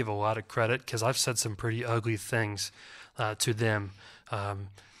I would give a lot of credit, because I've said some pretty ugly things to them,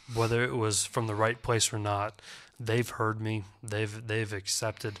 whether it was from the right place or not. They've heard me. They've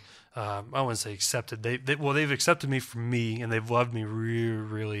accepted. I wouldn't say accepted. They've accepted me for me, and they've loved me really,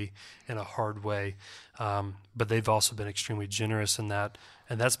 really in a hard way. But they've also been extremely generous in that,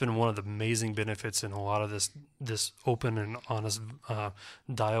 and that's been one of the amazing benefits in a lot of this open and honest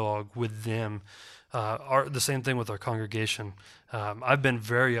dialogue with them. The same thing with our congregation. I've been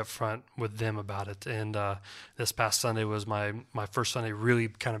very upfront with them about it, and this past Sunday was my first Sunday really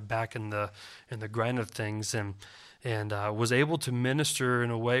kind of back in the grind of things, and was able to minister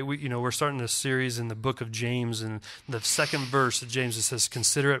in a way. We're starting this series in the book of James, and the second verse of James, it says,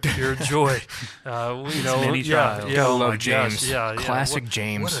 "Consider it pure joy." I love James. Classic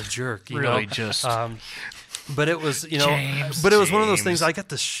James. What a jerk! Really, just. But it was, James, but it was one of those things I got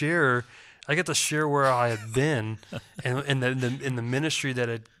to share. Where I had been, and in the ministry that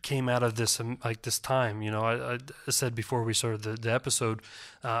had came out of this this time. I said before we started the episode,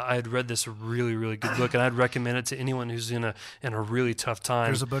 I had read this really, really good book, and I'd recommend it to anyone who's in a really tough time.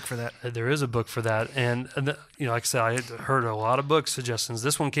 There's a book for that. There is a book for that, and like I said, I had heard a lot of book suggestions.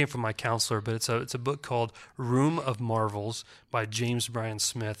 This one came from my counselor, but it's a book called Room of Marvels by James Bryan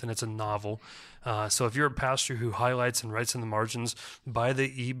Smith, and it's a novel. So if you're a pastor who highlights and writes in the margins, buy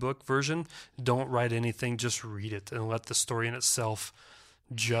the ebook version. Don't write anything, just read it and let the story in itself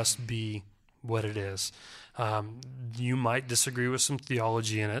just be what it is. You might disagree with some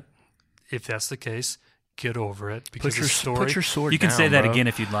theology in it. If that's the case, get over it. Because put your sword down. You can say that bro. again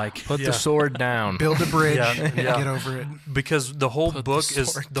if you'd like. Put the sword down. Build a bridge and get over it. Because the whole book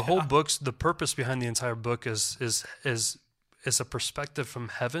is the purpose behind the entire book is a perspective from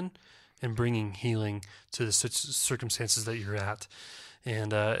heaven and bringing healing to the circumstances that you're at.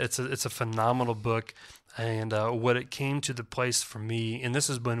 And it's a phenomenal book. And what it came to the place for me, and this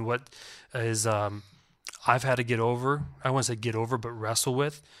has been what is I've had to get over, I wouldn't say get over, but wrestle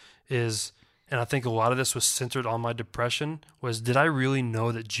with, is, and I think a lot of this was centered on my depression, was, did I really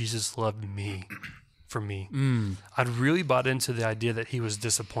know that Jesus loved me for me. I'd really bought into the idea that he was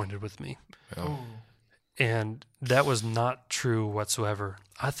disappointed with me. And that was not true whatsoever.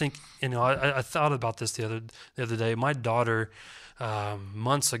 I think, I thought about this the other day. My daughter,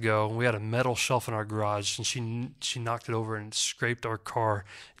 months ago, we had a metal shelf in our garage, and she knocked it over and scraped our car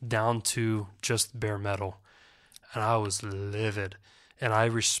down to just bare metal. And I was livid, and I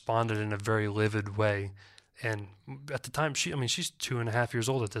responded in a very livid way. And at the time, she's 2.5 years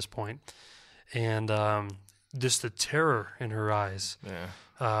old at this point, and just the terror in her eyes. Yeah.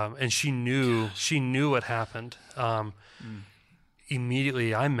 And she knew what happened.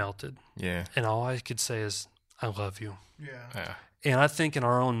 Immediately, I melted. Yeah. And all I could say is, "I love you." Yeah. And I think in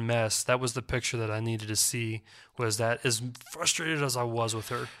our own mess, that was the picture that I needed to see, was that as frustrated as I was with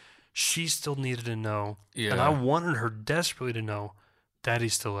her, she still needed to know. Yeah. And I wanted her desperately to know, Daddy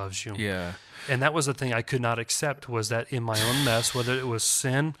still loves you. Yeah. And that was the thing I could not accept, was that in my own mess, whether it was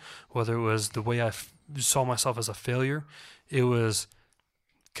sin, whether it was the way I saw myself as a failure, it was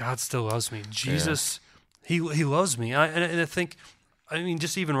God still loves me. Jesus, he loves me. And I think,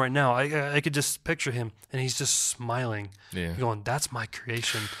 just even right now, I could just picture him, and he's just smiling, going, "That's my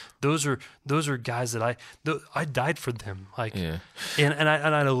creation. Those are guys that I died for them." And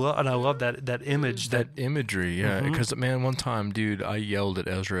I love that image, that imagery, yeah. Because man, one time, dude, I yelled at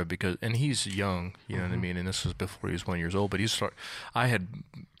Ezra and he's young, you know what I mean, and this was before he was 1 year old. But I had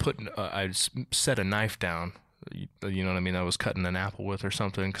I set a knife down. You know what I mean? I was cutting an apple with or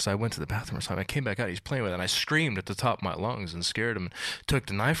something, because I went to the bathroom or something. I came back out, he's playing with it, and I screamed at the top of my lungs and scared him, and took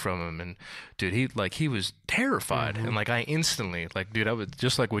the knife from him. And dude, he was terrified. And I instantly, dude, I was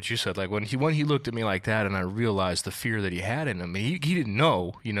just like what you said, when he looked at me like that, and I realized the fear that he had in him. He didn't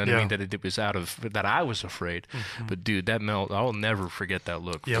know, you know what I mean, that it was that I was afraid. But dude, I'll never forget that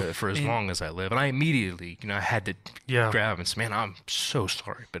look for as long as I live. And I immediately, I had to grab him and say, "Man, I'm so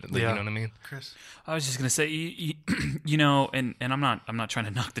sorry." But you know what I mean? Chris? I was just going to say, and I'm not trying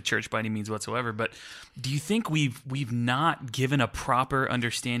to knock the church by any means whatsoever, but do you think we've not given a proper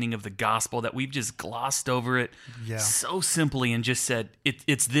understanding of the gospel, that we've just glossed over it so simply and just said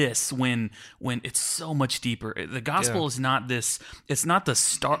it's this when it's so much deeper? The gospel is not this. It's not the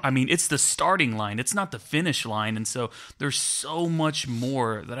start. It's the starting line. It's not the finish line. And so there's so much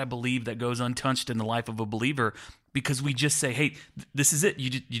more that I believe that goes untouched in the life of a believer, because we just say, "Hey, this is it. You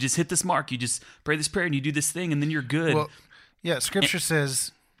just hit this mark. You just pray this prayer and you do this thing, and then you're good." Well, yeah, Scripture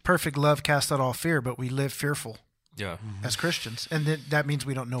says, "Perfect love casts out all fear," but we live fearful as Christians, and that means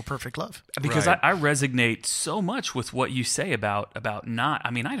we don't know perfect love. Because I resonate so much with what you say about not.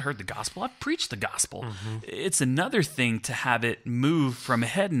 I'd heard the gospel. I've preached the gospel. It's another thing to have it move from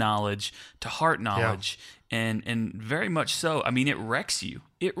head knowledge to heart knowledge. And very much so. It wrecks you.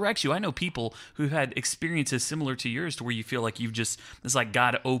 It wrecks you. I know people who've had experiences similar to yours, to where you feel like it's like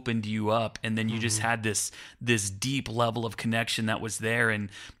God opened you up, and then you just had this deep level of connection that was there. And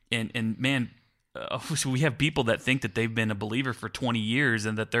man, we have people that think that they've been a believer for 20 years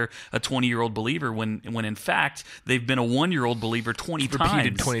and that they're a 20-year-old believer when in fact they've been a 1-year-old believer 20 times.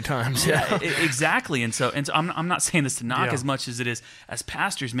 Repeated 20 times. Yeah, exactly. And so I'm not saying this to knock as much as it is as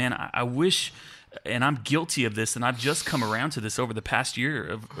pastors, man. I wish. And I'm guilty of this, and I've just come around to this over the past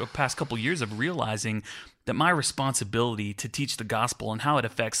couple years of realizing that my responsibility to teach the gospel and how it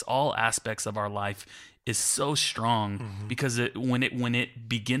affects all aspects of our life is so strong, because when it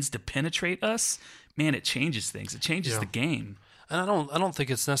begins to penetrate us, man, it changes things. It changes the game. And I don't think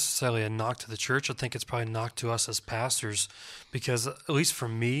it's necessarily a knock to the church. I think it's probably a knock to us as pastors, because at least for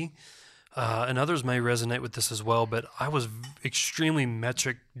me, and others may resonate with this as well, but I was extremely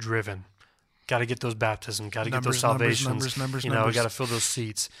metric driven. Got to get those baptisms, got to get those salvations, numbers. got to fill those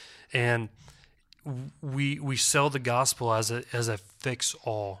seats. And we sell the gospel as a fix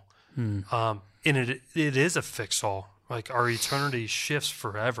all. And it is a fix all. Our eternity shifts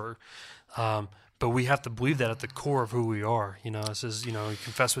forever. But we have to believe that at the core of who we are. It says, you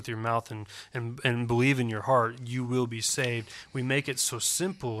confess with your mouth and believe in your heart, you will be saved. We make it so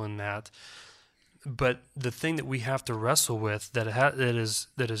simple in that. But the thing that we have to wrestle with that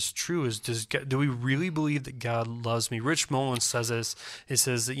is true is, do we really believe that God loves me? Rich Mullins says this. He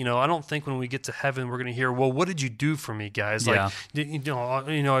says that, I don't think when we get to heaven we're going to hear, "Well, what did you do for me, guys?" We can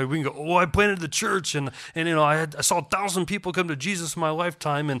go, "Oh, I planted the church, and I saw 1,000 people come to Jesus in my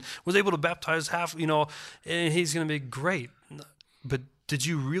lifetime, and was able to baptize half." And he's going to be great. But did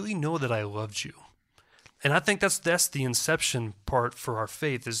you really know that I loved you? And I think that's the inception part for our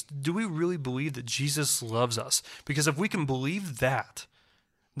faith, is, do we really believe that Jesus loves us? Because if we can believe that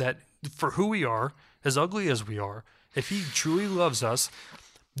for who we are, as ugly as we are, if he truly loves us,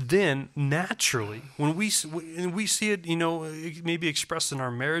 then naturally, when we see it, it may be expressed in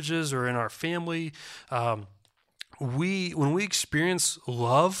our marriages or in our family, when we experience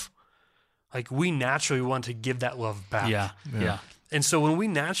love, like we naturally want to give that love back. Yeah. And so when we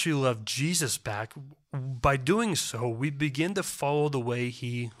naturally love Jesus back, by doing so, we begin to follow the way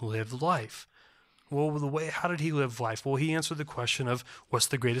he lived life. Well, how did he live life? Well, he answered the question of what's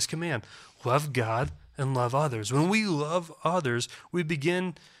the greatest command? Love God and love others. When we love others, we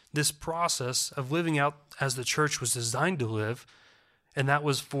begin this process of living out as the church was designed to live, and that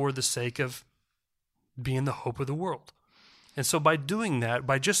was for the sake of being the hope of the world. And so by doing that,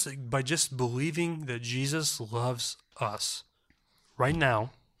 by just believing that Jesus loves us right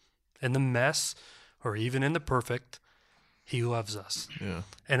now, in the mess or even in the perfect, he loves us. Yeah.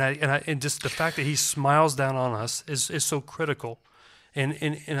 And just the fact that he smiles down on us is so critical. And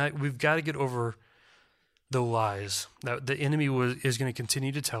we've got to get over the lies that the enemy is going to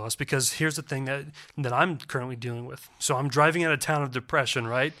continue to tell us, because here's the thing that I'm currently dealing with. So I'm driving out of town of depression,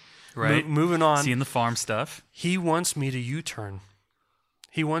 right? Right. Moving on. Seeing the farm stuff. He wants me to U-turn.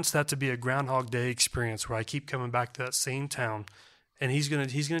 He wants that to be a Groundhog Day experience where I keep coming back to that same town, and he's gonna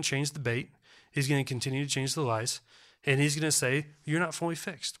change the bait. He's gonna continue to change the lies, and he's gonna say, "You're not fully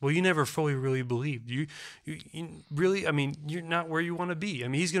fixed." Well, you never fully really believed. You really, you're not where you want to be.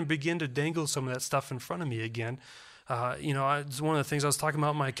 He's gonna begin to dangle some of that stuff in front of me again. It's one of the things I was talking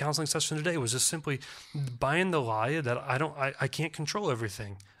about in my counseling session today was just simply buying the lie that I can't control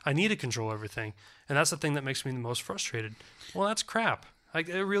everything. I need to control everything, and that's the thing that makes me the most frustrated. Well, that's crap. Like,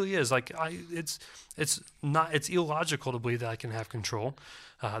 it really is. Like, it's illogical to believe that I can have control.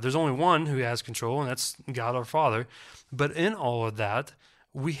 There's only one who has control, and that's God our Father. But in all of that,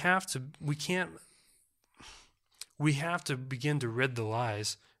 we have to begin to rid the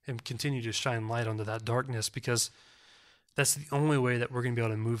lies and continue to shine light onto that darkness, because that's the only way that we're going to be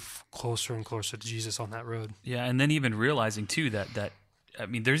able to move closer and closer to Jesus on that road. Yeah, and then even realizing too that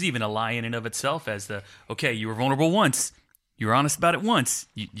there's even a lie in and of itself as you were vulnerable once. You were honest about it once.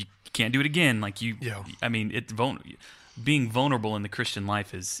 You can't do it again. Being vulnerable in the Christian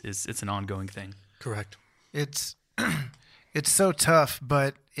life it's an ongoing thing. Correct. It's so tough,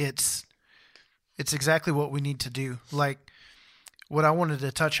 but it's exactly what we need to do. Like, what I wanted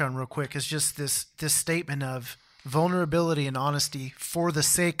to touch on real quick is just this statement of vulnerability and honesty for the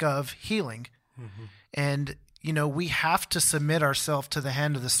sake of healing. Mm-hmm. And, we have to submit ourselves to the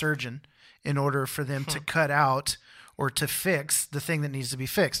hand of the surgeon in order for them to cut out or to fix the thing that needs to be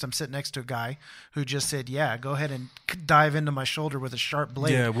fixed. I'm sitting next to a guy who just said, yeah, go ahead and dive into my shoulder with a sharp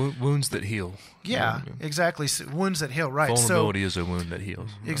blade. Yeah, wounds that heal. Yeah, exactly. So, wounds that heal, right. Vulnerability is a wound that heals.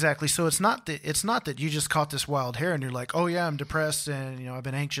 Exactly. So it's not that you just caught this wild hair and you're like, oh yeah, I'm depressed and, I've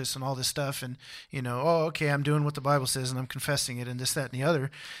been anxious and all this stuff and, oh, okay, I'm doing what the Bible says and I'm confessing it and this, that, and the other.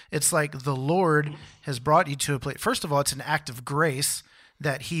 It's like the Lord has brought you to a place. First of all, it's an act of grace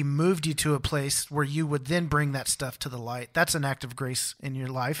that he moved you to a place where you would then bring that stuff to the light. That's an act of grace in your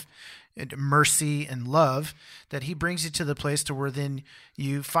life, and mercy and love, that he brings you to the place to where then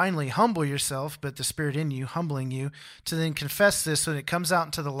you finally humble yourself, but the Spirit in you humbling you to then confess this so that it comes out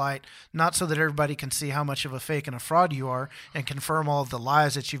into the light, not so that everybody can see how much of a fake and a fraud you are and confirm all of the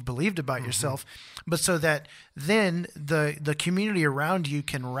lies that you've believed about yourself, but so that then the community around you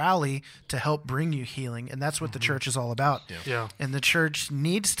can rally to help bring you healing. And that's what the church is all about. Yeah. And the church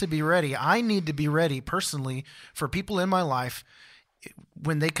needs to be ready. I need to be ready personally for people in my life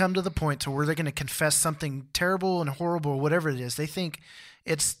when they come to the point to where they're going to confess something terrible and horrible, or whatever it is. They think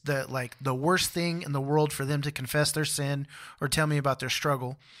it's the worst thing in the world for them to confess their sin or tell me about their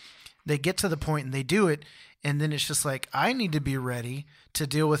struggle. They get to the point and they do it, and then it's just like, I need to be ready to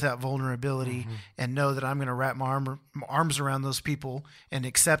deal with that vulnerability and know that I'm going to wrap my arms around those people and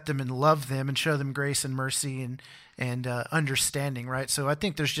accept them and love them and show them grace and mercy and understanding, right? So I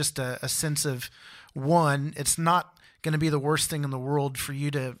think there's just a sense of, one, it's not going to be the worst thing in the world for you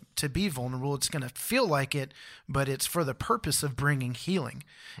to be vulnerable. It's going to feel like it, but it's for the purpose of bringing healing.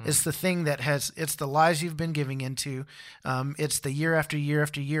 It's the thing it's the lies you've been giving into. It's the year after year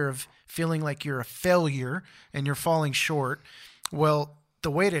after year of feeling like you're a failure and you're falling short. Well,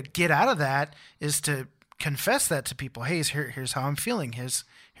 the way to get out of that is to confess that to people. Hey, here's how I'm feeling. Here's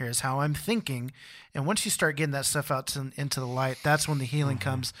how I'm thinking. And once you start getting that stuff out into the light, that's when the healing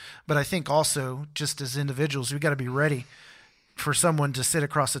comes. But I think also, just as individuals, we've got to be ready for someone to sit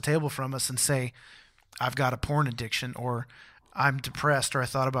across the table from us and say, I've got a porn addiction, or I'm depressed, or I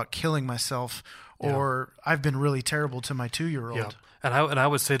thought about killing myself, or I've been really terrible to my 2-year-old. Yeah. And I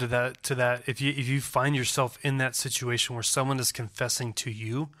would say to that, if you find yourself in that situation where someone is confessing to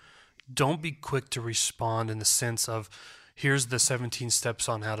you, don't be quick to respond in the sense of, here's the 17 steps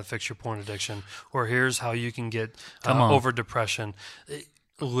on how to fix your porn addiction, or here's how you can get Come on. over depression.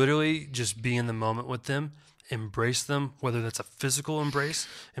 Literally just be in the moment with them, embrace them, whether that's a physical embrace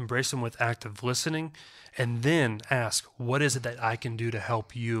them with active listening, and then ask, what is it that I can do to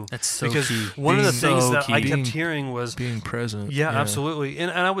help you? That's so because key. one of the Being things so that I key. kept hearing was, being present. yeah, absolutely. And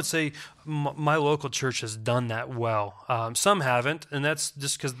I would say my local church has done that well. Some haven't, and that's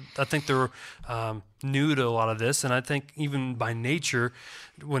just because I think they're new to a lot of this. And I think even by nature,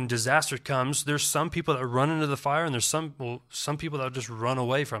 when disaster comes, there's some people that run into the fire, and there's some people that just run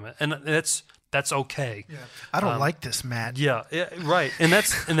away from it. And that's okay. Yeah. I don't like this, Matt. Yeah, right. And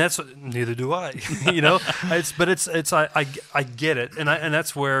that's neither do I. You know, I get it, and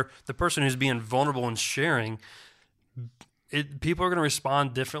that's where the person who's being vulnerable and sharing, people are going to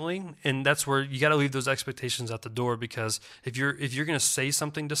respond differently, and that's where you got to leave those expectations at the door, because if you're going to say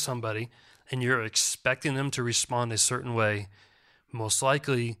something to somebody and you're expecting them to respond a certain way, most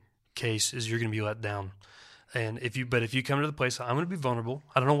likely case is you're going to be let down. And if you come to the place, I'm going to be vulnerable.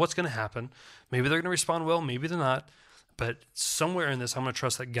 I don't know what's going to happen. Maybe they're going to respond well. Maybe they're not. But somewhere in this, I'm going to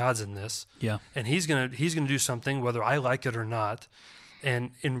trust that God's in this. Yeah. And He's going to do something, whether I like it or not.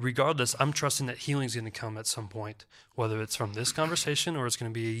 And regardless, I'm trusting that healing's going to come at some point, whether it's from this conversation or it's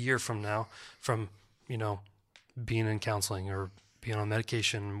going to be a year from now, from being in counseling or being on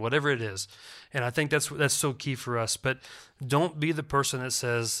medication, whatever it is. And I think that's so key for us. But don't be the person that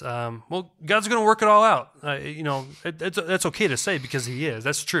says, well, God's going to work it all out. That's okay to say, because He is.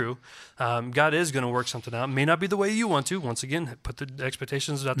 That's true. God is going to work something out. It may not be the way you want to. Once again, put the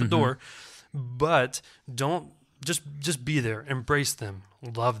expectations at the door. But don't just be there. Embrace them.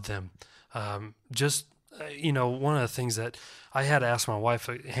 Love them. One of the things that I had to ask my wife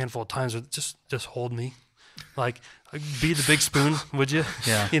a handful of times was just hold me. Like, be the big spoon, would you?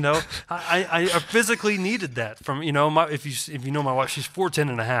 Yeah. I physically needed that from, if you know my wife, she's 4'10"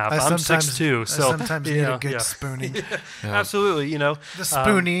 and a half. I'm 6'2", so I sometimes need a good spooning. Absolutely, The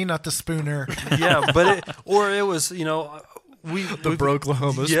spoonie, not the spooner. Yeah, but it was, the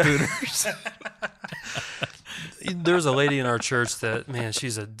Broklahoma Spooners. There's a lady in our church that, man,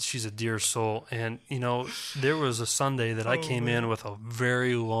 she's a dear soul, and there was a Sunday that I came in with a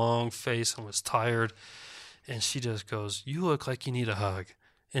very long face and was tired, and she just goes, "You look like you need a hug,"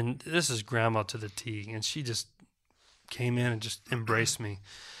 and this is grandma to the T, and she just came in and just embraced me,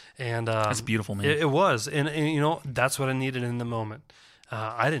 and That's beautiful, man. It was, and that's what I needed in the moment.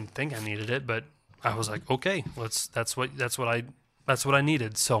 I didn't think I needed it, but I was like, okay, that's what I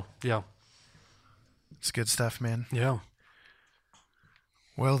needed. So yeah. It's good stuff, man. Yeah.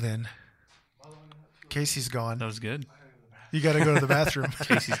 Well then, Casey's gone. That was good. You got to go to the bathroom.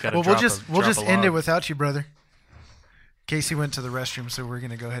 Casey's got to Well, we'll just end it without you, brother. Casey went to the restroom, so we're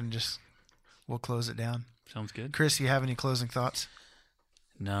going to go ahead and we'll close it down. Sounds good. Chris, you have any closing thoughts?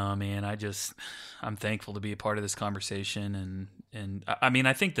 No, man, I'm thankful to be a part of this conversation, and I mean,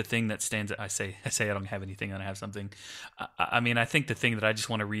 I think the thing that stands, I say I don't have anything, and I have something. I think the thing that I just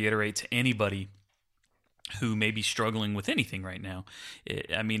want to reiterate to anybody who may be struggling with anything right now.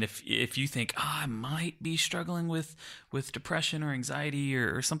 I mean, if you think, I might be struggling with depression or anxiety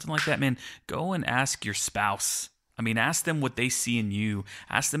or something like that, man, go and ask your spouse. I mean, ask them what they see in you.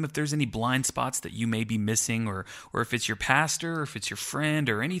 Ask them if there's any blind spots that you may be missing, or if it's your pastor, or if it's your friend,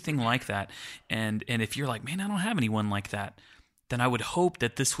 or anything like that. And if you're like, man, I don't have anyone like that, then I would hope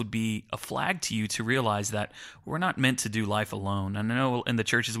that this would be a flag to you to realize that we're not meant to do life alone. I know in the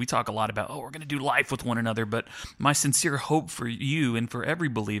churches we talk a lot about, we're going to do life with one another, but my sincere hope for you and for every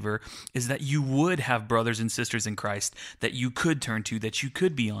believer is that you would have brothers and sisters in Christ that you could turn to, that you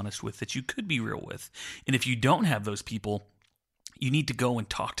could be honest with, that you could be real with. And if you don't have those people, you need to go and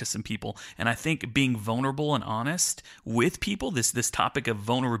talk to some people. And I think being vulnerable and honest with people, this topic of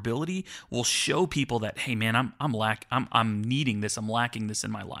vulnerability, will show people that, hey man, I'm needing this, I'm lacking this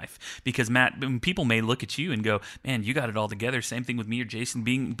in my life. Because Matt, people may look at you and go, man, you got it all together. Same thing with me or Jason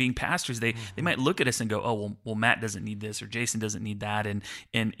being pastors. They might look at us and go, oh well, Matt doesn't need this, or Jason doesn't need that. And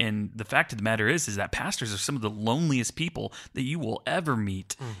the fact of the matter is that pastors are some of the loneliest people that you will ever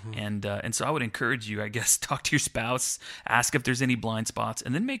meet. And so I would encourage you, I guess, talk to your spouse, ask if there's any blind spots,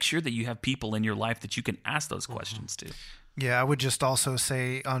 and then make sure that you have people in your life that you can ask those questions to. Yeah, I would just also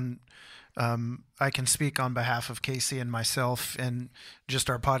say I can speak on behalf of Casey and myself and just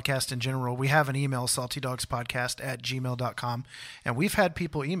our podcast in general. We have an email, saltydogspodcast@gmail.com, and we've had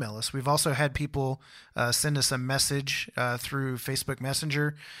people email us. We've also had people send us a message through Facebook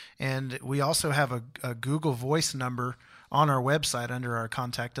Messenger, and we also have a Google Voice number on our website under our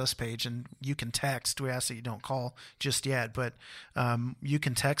Contact Us page, and you can text. We ask that you don't call just yet, but you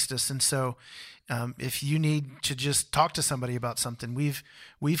can text us. And so if you need to just talk to somebody about something,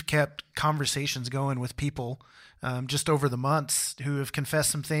 we've kept conversations going with people just over the months who have confessed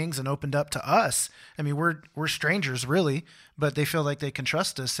some things and opened up to us. I mean, we're strangers really, but they feel like they can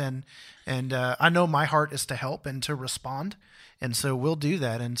trust us. And I know my heart is to help and to respond. And so we'll do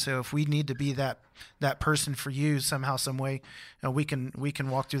that. And so if we need to be that person for you somehow, some way, we can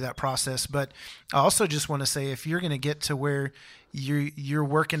walk through that process. But I also just want to say, if you're going to get to where you're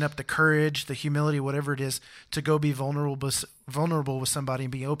working up the courage, the humility, whatever it is, to go be vulnerable with somebody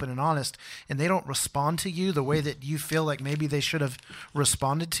and be open and honest, and they don't respond to you the way that you feel like maybe they should have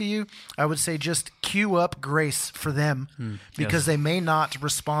responded to you, I would say just queue up grace for them because they may not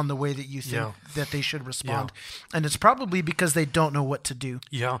respond the way that you think that they should respond. And it's probably because they don't know what to do.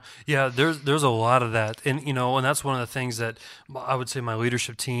 Yeah. There's a lot of that, and and that's one of the things that I would say my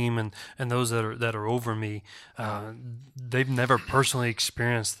leadership team and those that are over me, they've never personally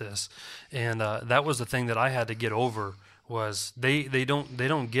experienced this, and that was the thing that I had to get over. Was they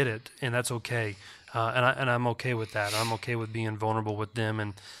don't get it, and that's okay, and I'm okay with that. I'm okay with being vulnerable with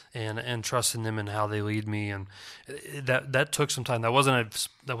them and trusting them in how they lead me, and that took some time. That wasn't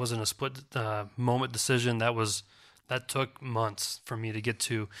a split moment decision. That took months for me to get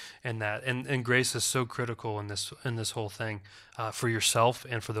to, and grace is so critical in this whole thing for yourself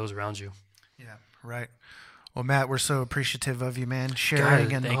and for those around you. Yeah, right. Well, Matt, we're so appreciative of you, man. Sharing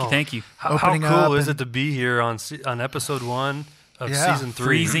God, and thank you. How cool is it to be here on episode 1 of season 3?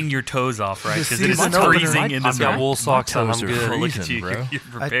 Freezing your toes off, right? Because it's season opener. freezing in I've this got guy. wool socks on. I'm good. Oh, look at freezing, you. bro. You're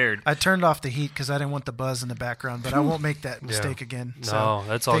prepared. I turned off the heat because I didn't want the buzz in the background, but I won't make that mistake again. No,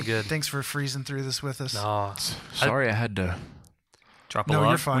 that's all good. Thanks for freezing through this with us. No, Sorry, I had to. Drop a No, log.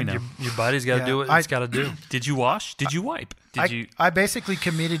 you're fine. We know. your body's got to do what it's got to do. Did you wash? Did you wipe? Did you? I basically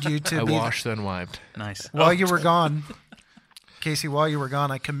committed you to I be washed then wiped. Nice. while you were gone. Casey, while you were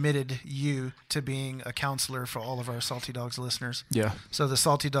gone, I committed you to being a counselor for all of our Salty Dogs listeners. Yeah, So the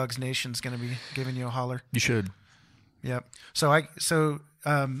Salty Dogs Nation's going to be giving you a holler. you should. Yep. So I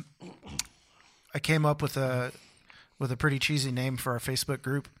came up with a pretty cheesy name for our Facebook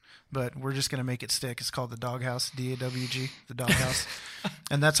group, but we're just going to make it stick. It's called the Doghouse, DAWG, the Doghouse,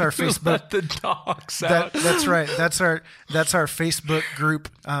 and that's our Facebook. Let the dogs out. That's right. That's our Facebook group.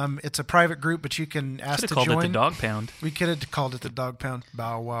 It's a private group, but you can ask Could to have called join. it the Dog Pound. We could have called it the Dog Pound.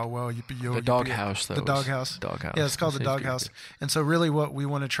 Bow wow wow. Yippee yo. The yippee Doghouse, yo. though. The Doghouse. Doghouse. Yeah, it's called the That sounds Doghouse. good. And so, really, what we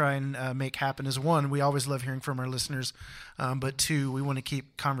want to try and make happen is, one, we always love hearing from our listeners, but two, we want to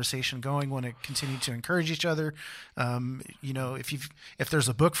keep conversation going. Want to continue to encourage each other. If there's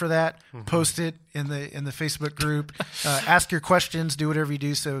a book for that, post it in the Facebook group. Ask your questions. Do whatever you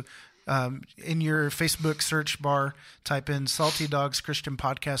do. So. In your Facebook search bar, type in Salty Dogs Christian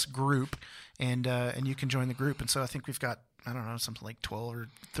Podcast Group, and you can join the group. And so I think we've got, I don't know, something like 12 or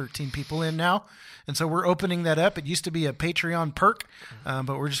 13 people in now. And so we're opening that up. It used to be a Patreon perk,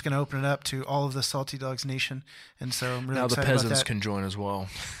 but we're just going to open it up to all of the Salty Dogs Nation. And so I'm really Now the excited about peasants that. can join as well.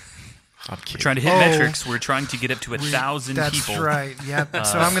 I'm kidding. We're trying to hit metrics. We're trying to get up to 1,000 That's people. right. Yeah.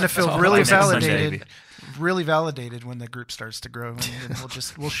 So I'm going to feel all really by next Sunday. validated. Really validated when the group starts to grow, and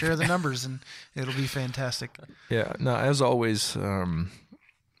we'll share the numbers, and it'll be fantastic. Yeah. No, as always,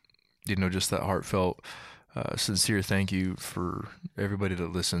 just that heartfelt, sincere thank you for everybody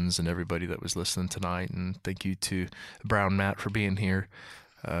that listens and everybody that was listening tonight, and thank you to Brown Matt for being here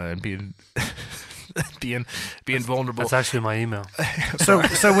and being vulnerable. That's actually my email. So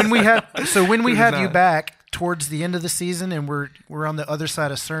when we have you back towards the end of the season, and we're on the other side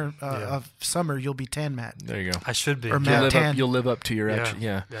of summer, you'll be 10, Matt. There you go. I should be. Or Matt. You'll live up to your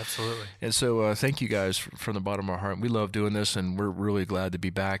Yeah, absolutely. And so thank you guys from the bottom of our heart. We love doing this, and we're really glad to be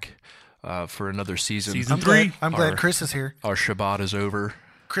back for another season. Season I'm 3. I'm glad Chris is here. Our Shabbat is over.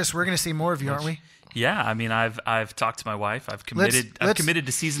 Chris, we're going to see more of you, aren't we? Yeah, I mean, I've talked to my wife. I've committed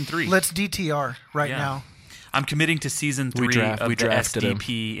to season 3. Let's DTR right Yeah. now. I'm committing to season 3 of the drafted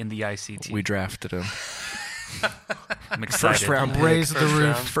SDP in the ICT. We drafted him. I'm excited. First round pick. Raise the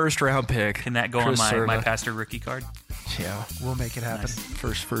roof. First round pick. Can that go Chris on my Serna. pastor rookie card? Yeah. We'll make it happen.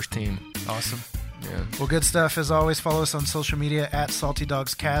 Nice. First team. Awesome. Yeah. Well, good stuff. As always, follow us on social media at Salty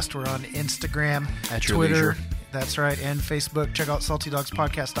Dogs Cast. We're on Instagram, At your Twitter. leisure. That's right. And Facebook. Check out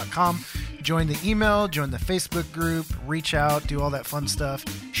saltydogspodcast.com. Join the email, join the Facebook group, reach out, do all that fun stuff.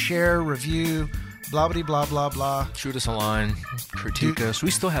 Share, review, blah, blah, blah, blah, blah. Shoot us a line. Critique us. We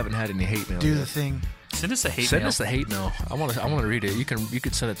still haven't had any hate mail. Do yet. the thing. Send us a hate Send mail. us the hate mail. I want to read it. You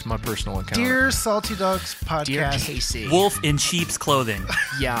could send it to my personal account. Dear Salty Dogs Podcast. Casey. Wolf in sheep's clothing.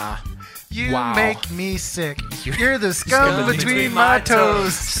 Yeah. You Wow. make me sick. You're the scum between my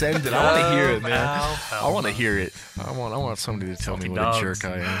toes. Send it. I want to hear it, man. Ow, I want to hear it. I want somebody to tell me what a Dogs jerk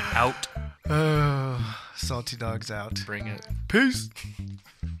I am. out. Oh, salty dogs out. Bring it. Peace.